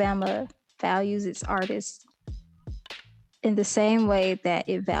Alabama values its artists in the same way that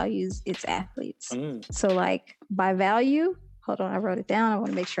it values its athletes. So like by value, hold on, I wrote it down. I want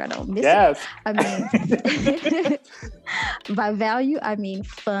to make sure I don't miss it. I mean, by value, I mean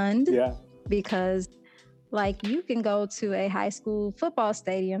fund. Yeah. Because like you can go to a high school football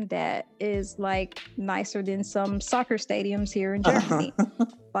stadium that is like nicer than some soccer stadiums here in Germany.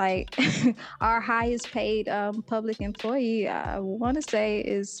 Like our highest paid public employee, I want to say,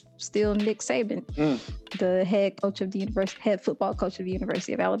 is still Nick Saban, the head football coach of the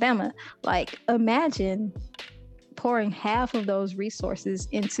University of Alabama. Like imagine pouring half of those resources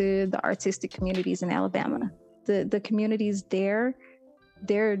into the artistic communities in Alabama. The communities there,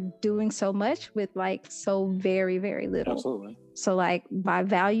 they're doing so much with like so very, very little. Absolutely. So like by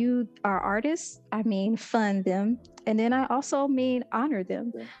value our artists, I mean fund them. And then I also mean honor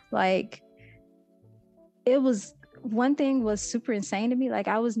them. Yeah. Like one thing was super insane to me. Like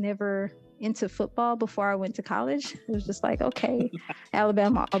I was never into football before I went to college. It was just like, okay,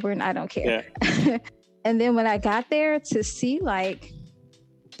 Alabama, Auburn, I don't care. Yeah. And then when I got there to see like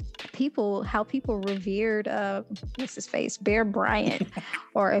how people revered what's his face, Bear Bryant,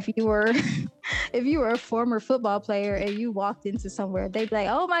 or if you were a former football player and you walked into somewhere, they'd be like,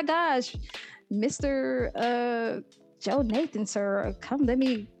 oh my gosh, Mr. Joe Nathan, sir, come, let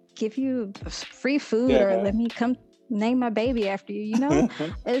me give you free food, or let me come name my baby after you.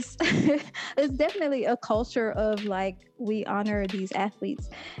 It's definitely a culture of like we honor these athletes,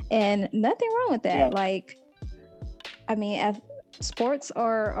 and nothing wrong with that. Yeah. Like, I mean, sports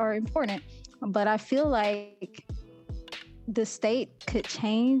are important, but I feel like the state could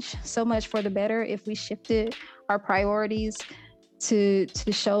change so much for the better if we shifted our priorities to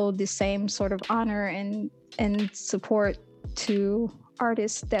show the same sort of honor and support to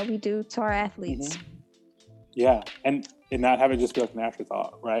artists that we do to our athletes. Mm-hmm. Yeah, and not have it just be like an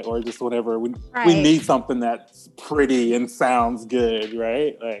afterthought, right? Or just whenever we need something that's pretty and sounds good,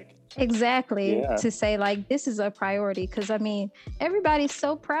 right? Like exactly. Yeah. To say like this is a priority, because I mean everybody's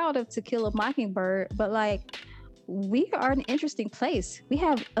so proud of To Kill a Mockingbird, but like we are an interesting place. We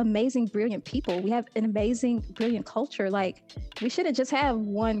have amazing, brilliant people. We have an amazing, brilliant culture. Like we shouldn't just have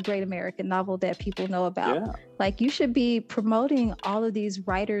one great American novel that people know about. Yeah. Like you should be promoting all of these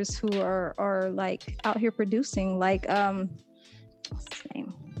writers who are like out here producing, like what's his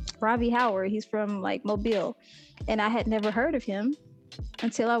name? Ravi Howard. He's from like Mobile, and I had never heard of him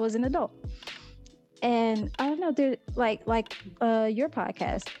until I was an adult. And I don't know, your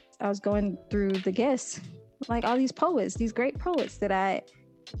podcast, I was going through the guests, like all these poets, these great poets that I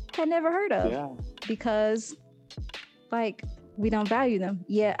had never heard of, because like we don't value them.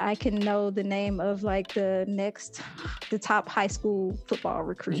 Yeah, I can know the name of like the top high school football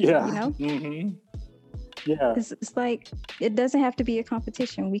recruit. Yeah. Mm-hmm. Yeah. It's like, it doesn't have to be a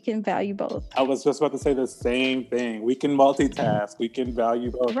competition. We can value both. I was just about to say the same thing. We can multitask. We can value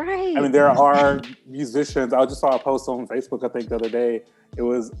both. Right. I mean, there are musicians. I just saw a post on Facebook, I think the other day. It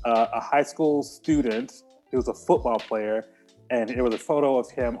was a high school student. He was a football player, and it was a photo of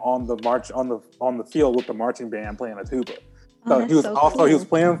him on the field with the marching band playing a tuba. So he was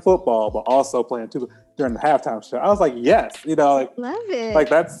playing football, but also playing tuba during the halftime show. I was like, yes, like love it. Like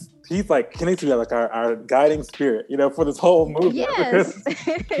he's like, he needs to be like our guiding spirit, for this whole movement. Yes.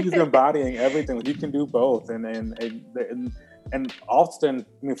 He's embodying everything. Like, you can do both, and often,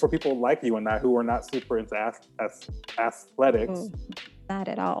 I mean, for people like you and I who are not super into athletics, not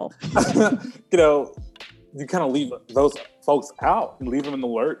at all. you kind of leave those folks out and leave them in the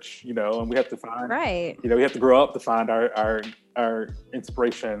lurch, you know, and we have to find, right. You know, we have to grow up to find our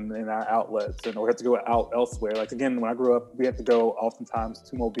inspiration and our outlets, and we have to go out elsewhere. Like, again, when I grew up, we had to go oftentimes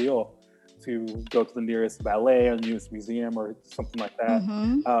to Mobile to go to the nearest ballet or the nearest museum or something like that.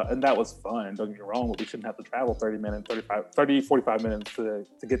 And that was fun. Don't get me wrong, but we shouldn't have to travel 45 minutes to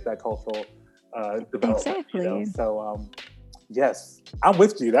get that cultural development. Exactly. You know? So, yes, I'm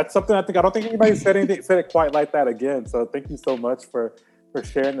with you. That's something I don't think anybody said it quite like that again. So thank you so much for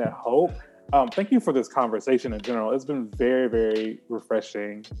sharing that hope. Thank you for this conversation in general. It's been very, very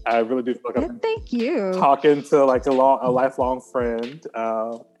refreshing. I really do feel like I'm thank you. Talking to like a lifelong friend.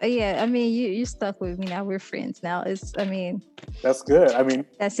 Yeah, I mean, you stuck with me now. We're friends now. That's good. I mean,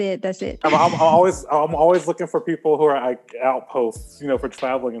 that's it. I'm always looking for people who are like outposts, you know, for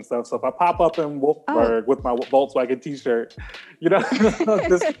traveling and stuff. So if I pop up in Wolfsburg with my Volkswagen T-shirt, you know,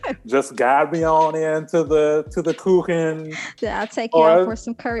 just guide me on into the Kuchen. Yeah, I'll take you out for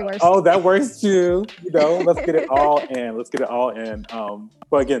some currywurst. Oh, that works too. You know, let's get it all in.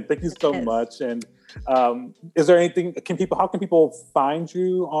 But again, thank you so much. And is there anything? How can people find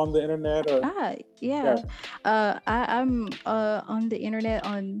you on the internet? I'm on the internet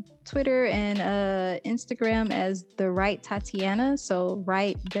on Twitter and Instagram as The Right Tatiana. So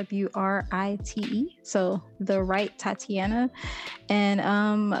Right, WRITE. So The Right Tatiana, and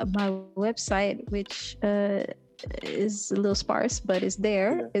my website, which is a little sparse, but it's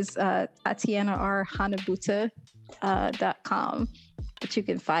there. Is TatianaRHanabuta.com. But you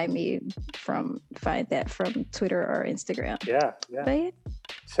can find that from Twitter or Instagram. Yeah. But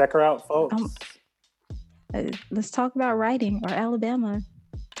check her out, folks. Let's talk about writing or Alabama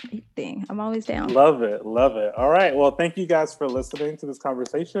thing. I'm always down. Love it. All right. Well, thank you guys for listening to this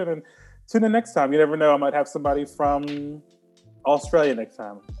conversation, and tune in next time. You never know. I might have somebody from Australia next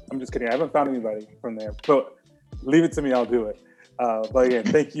time. I'm just kidding. I haven't found anybody from there, but leave it to me. I'll do it. But again,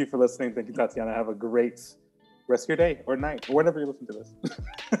 thank you for listening. Thank you, Tatiana. Have a great rest of your day or night or whenever you listen to this.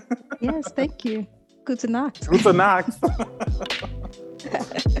 Yes, thank you. Gute Nacht. Gute Nacht.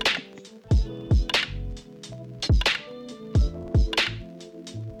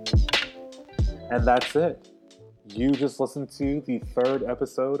 And that's it. You just listened to the third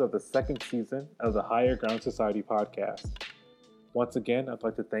episode of the second season of the Higher Ground Society podcast. Once again, I'd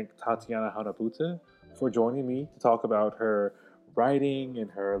like to thank Tatiana Hanabuta for joining me to talk about her writing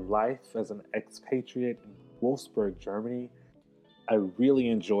and her life as an expatriate in Wolfsburg, Germany. I really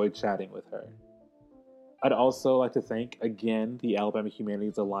enjoyed chatting with her. I'd also like to thank again the Alabama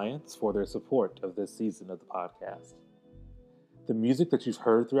Humanities Alliance for their support of this season of the podcast. The music that you've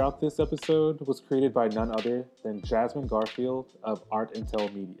heard throughout this episode was created by none other than Jasmine Garfield of Art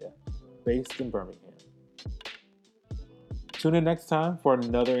Intel Media, based in Birmingham. Tune in next time for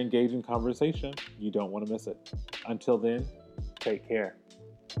another engaging conversation. You don't want to miss it. Until then, take care.